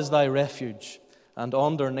God is thy refuge, and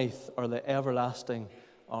underneath are the everlasting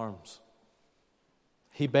arms."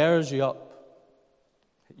 He bears you up.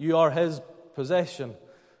 You are his possession,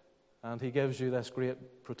 and he gives you this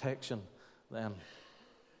great protection then.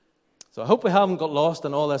 So I hope we haven't got lost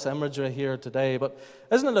in all this imagery here today, but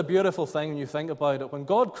isn't it a beautiful thing when you think about it? When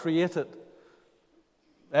God created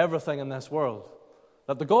everything in this world,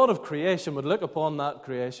 that the God of creation would look upon that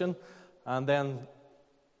creation and then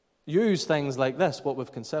use things like this, what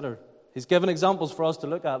we've considered. He's given examples for us to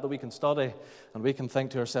look at that we can study, and we can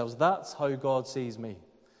think to ourselves, that's how God sees me.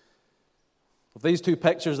 Of these 2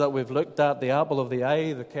 pictures that we've looked at, the apple of the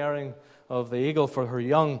eye, the caring of the eagle for her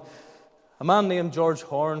young, a man named George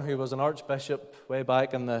Horne, who was an archbishop way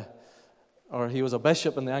back he was a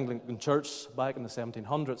bishop in the Anglican Church back in the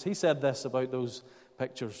 1700s, he said this about those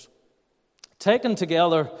pictures. "Taken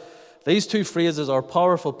together, these 2 phrases are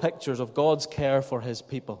powerful pictures of God's care for his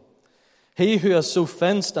people. He who has so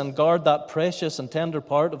fenced and guarded that precious and tender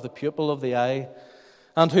part of the pupil of the eye,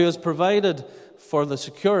 and who has provided for the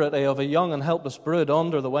security of a young and helpless brood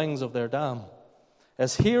under the wings of their dam,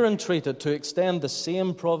 is here entreated to extend the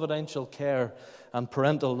same providential care and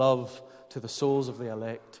parental love to the souls of the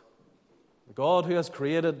elect." The God who has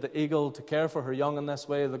created the eagle to care for her young in this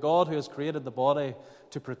way, the God who has created the body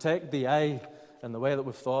to protect the eye in the way that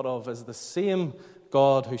we've thought of, is the same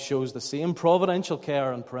God who shows the same providential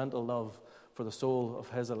care and parental love for the soul of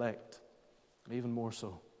his elect, even more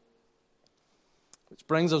so. Which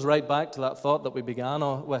brings us right back to that thought that we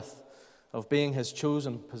began with, of being his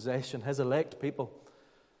chosen possession, his elect people.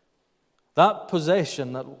 That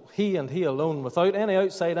possession that he and he alone, without any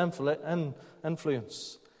outside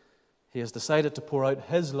influence, he has decided to pour out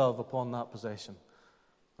his love upon that possession.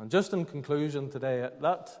 And just in conclusion today,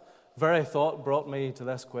 that very thought brought me to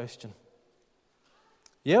this question.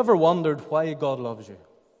 You ever wondered why God loves you?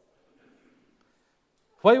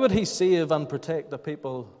 Why would he save and protect a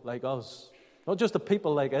people like us? Not just a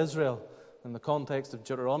people like Israel in the context of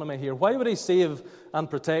Deuteronomy here. Why would he save and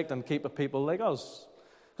protect and keep a people like us?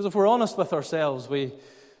 Because if we're honest with ourselves,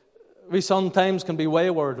 we sometimes can be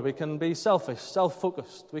wayward, we can be selfish,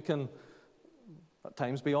 self-focused, we can at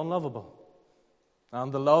times be unlovable.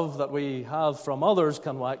 And the love that we have from others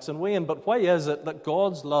can wax and wane. But why is it that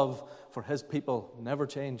God's love for his people never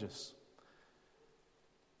changes?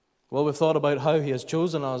 Well, we've thought about how he has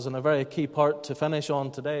chosen us, and a very key part to finish on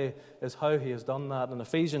today is how he has done that. In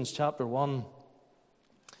Ephesians chapter 1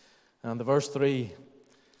 and the verse 3,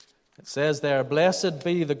 it says there, "Blessed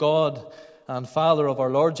be the God and Father of our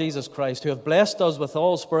Lord Jesus Christ, who hath blessed us with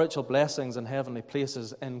all spiritual blessings in heavenly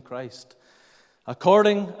places in Christ,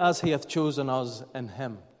 according as he hath chosen us in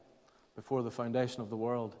him before the foundation of the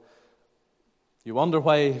world." You wonder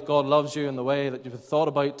why God loves you in the way that you've thought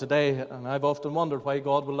about today, and I've often wondered why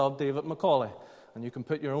God would love David Macaulay, and you can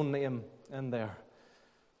put your own name in there.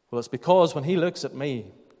 Well, it's because when he looks at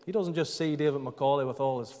me, he doesn't just see David Macaulay with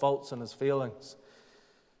all his faults and his failings.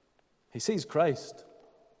 He sees Christ.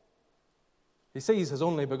 He sees his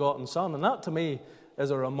only begotten Son, and that to me is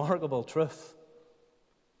a remarkable truth.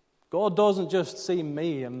 God doesn't just see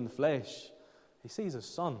me in the flesh. He sees his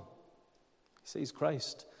Son. He sees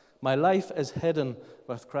Christ. My life is hidden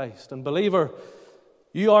with Christ. And believer,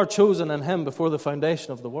 you are chosen in him before the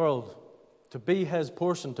foundation of the world to be his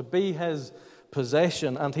portion, to be his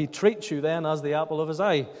possession, and he treats you then as the apple of his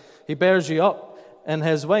eye. He bears you up in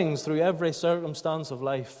his wings through every circumstance of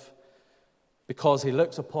life because he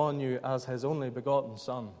looks upon you as his only begotten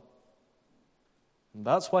Son. And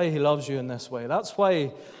that's why he loves you in this way. That's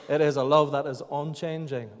why it is a love that is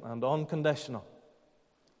unchanging and unconditional.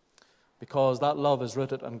 Because that love is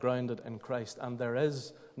rooted and grounded in Christ. And there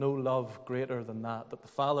is no love greater than that the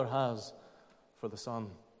Father has for the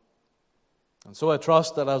Son. And so I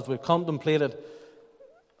trust that as we've contemplated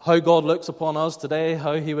how God looks upon us today,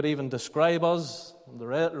 how he would even describe us, the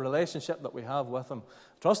relationship that we have with him,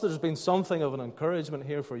 I trust there's been something of an encouragement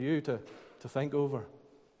here for you to think over.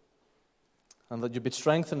 And that you'd be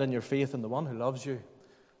strengthened in your faith in the one who loves you,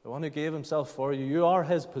 the one who gave himself for you. You are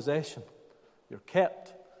his possession. You're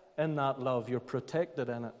kept in that love. You're protected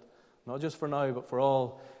in it, not just for now, but for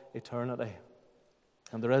all eternity.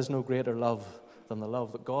 And there is no greater love than the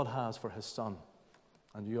love that God has for his Son,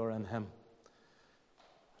 and you are in him.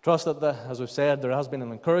 I trust that, as we've said, there has been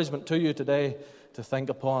an encouragement to you today to think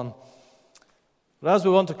upon. But as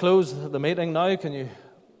we want to close the meeting now,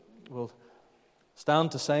 we'll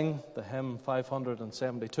stand to sing the hymn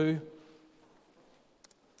 572.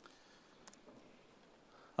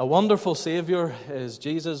 A wonderful Saviour is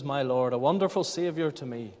Jesus my Lord, a wonderful Saviour to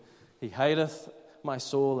me. He hideth my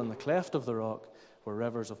soul in the cleft of the rock, where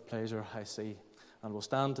rivers of pleasure I see. And we'll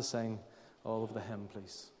stand to sing all of the hymn,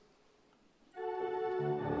 please.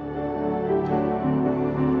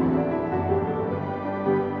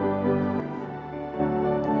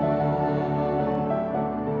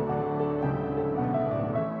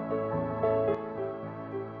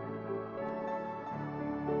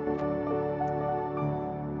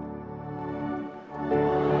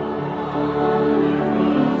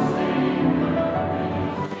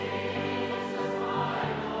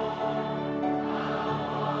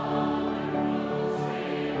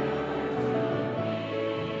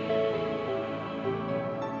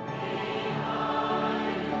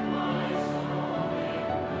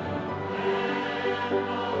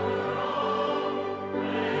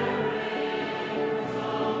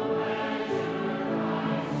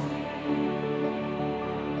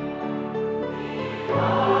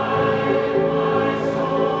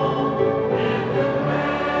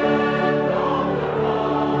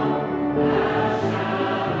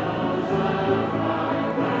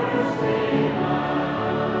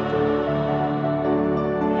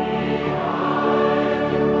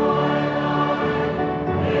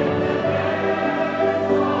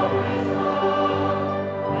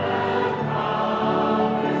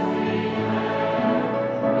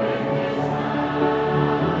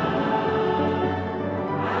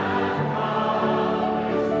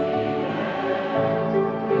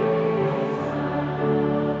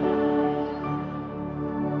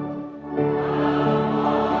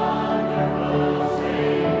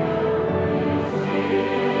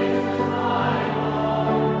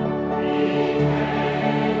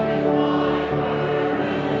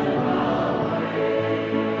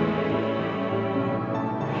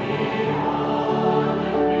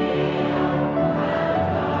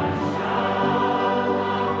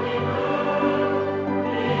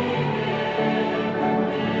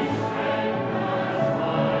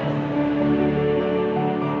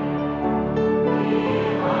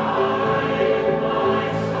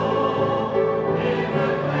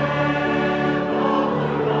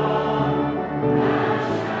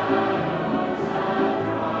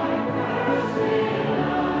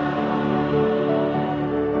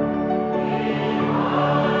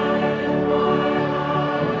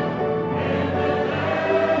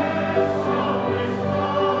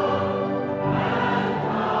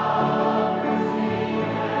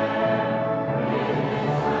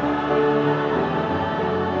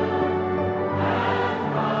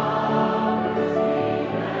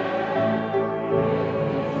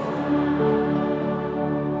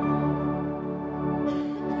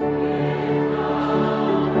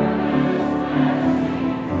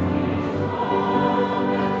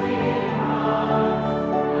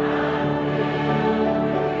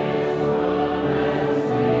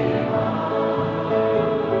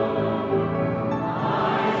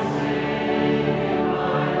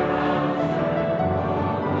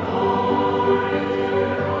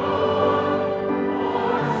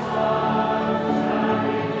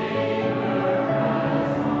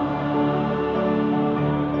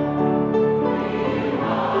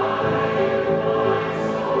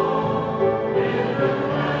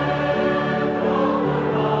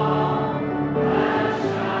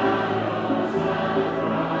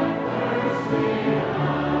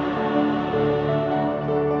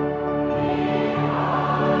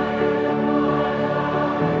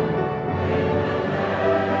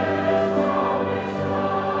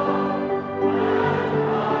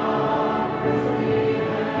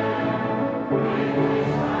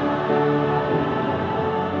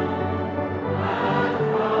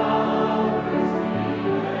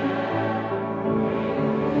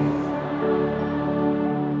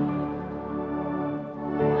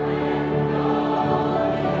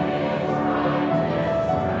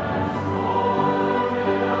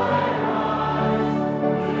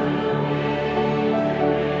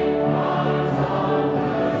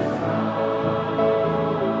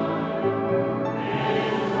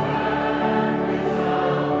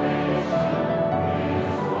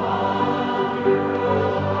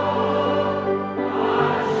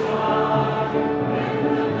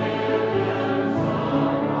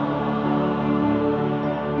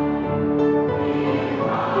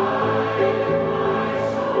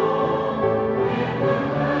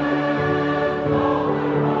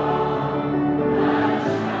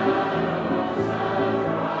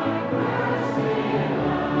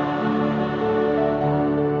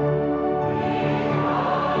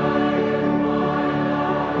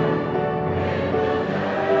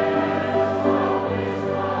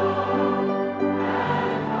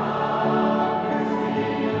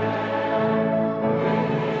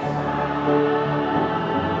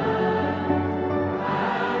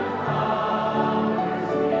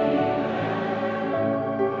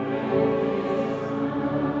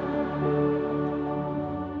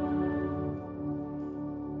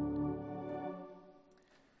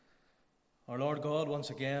 once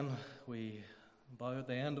again we bow at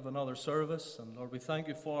the end of another service. And Lord, we thank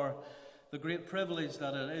you for the great privilege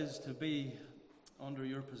that it is to be under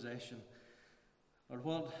your possession. Lord,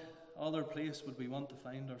 what other place would we want to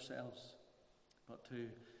find ourselves but to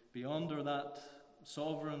be under that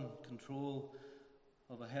sovereign control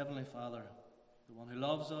of a Heavenly Father, the one who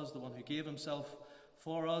loves us, the one who gave himself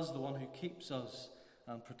for us, the one who keeps us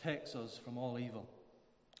and protects us from all evil.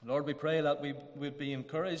 Lord, we pray that we would be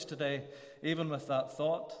encouraged today, even with that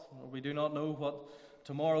thought. Lord, we do not know what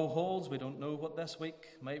tomorrow holds. We don't know what this week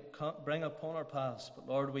might bring upon our paths. But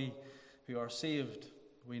Lord, we who are saved,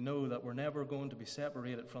 we know that we're never going to be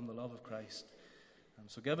separated from the love of Christ. And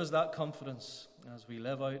so give us that confidence as we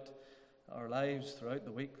live out our lives throughout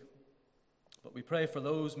the week. But we pray for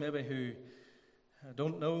those maybe who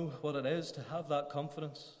don't know what it is to have that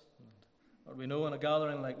confidence. Lord, we know in a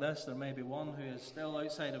gathering like this there may be one who is still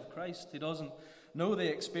outside of Christ. He doesn't know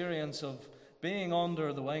the experience of being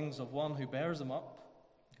under the wings of one who bears them up,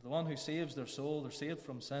 the one who saves their soul. They're saved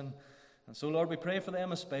from sin. And so, Lord, we pray for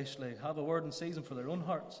them especially. Have a word in season for their own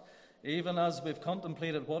hearts, even as we've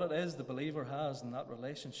contemplated what it is the believer has in that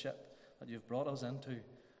relationship that you've brought us into.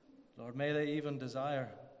 Lord, may they even desire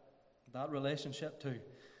that relationship too,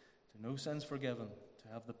 to know sins forgiven, to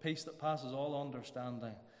have the peace that passes all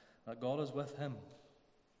understanding, that God is with him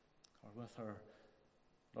or with her.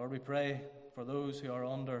 Lord, we pray for those who are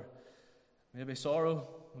under maybe sorrow.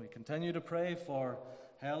 We continue to pray for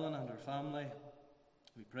Helen and her family.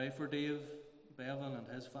 We pray for Dave Bevan and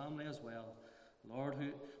his family as well. Lord,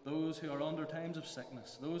 those who are under times of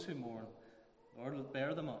sickness, those who mourn, Lord,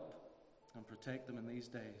 bear them up and protect them in these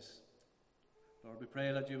days. Lord, we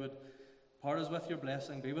pray that you would part us with your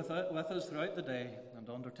blessing, be with us throughout the day, and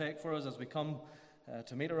undertake for us as we come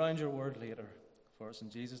to meet around your word later. For us in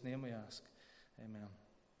Jesus' name we ask. Amen.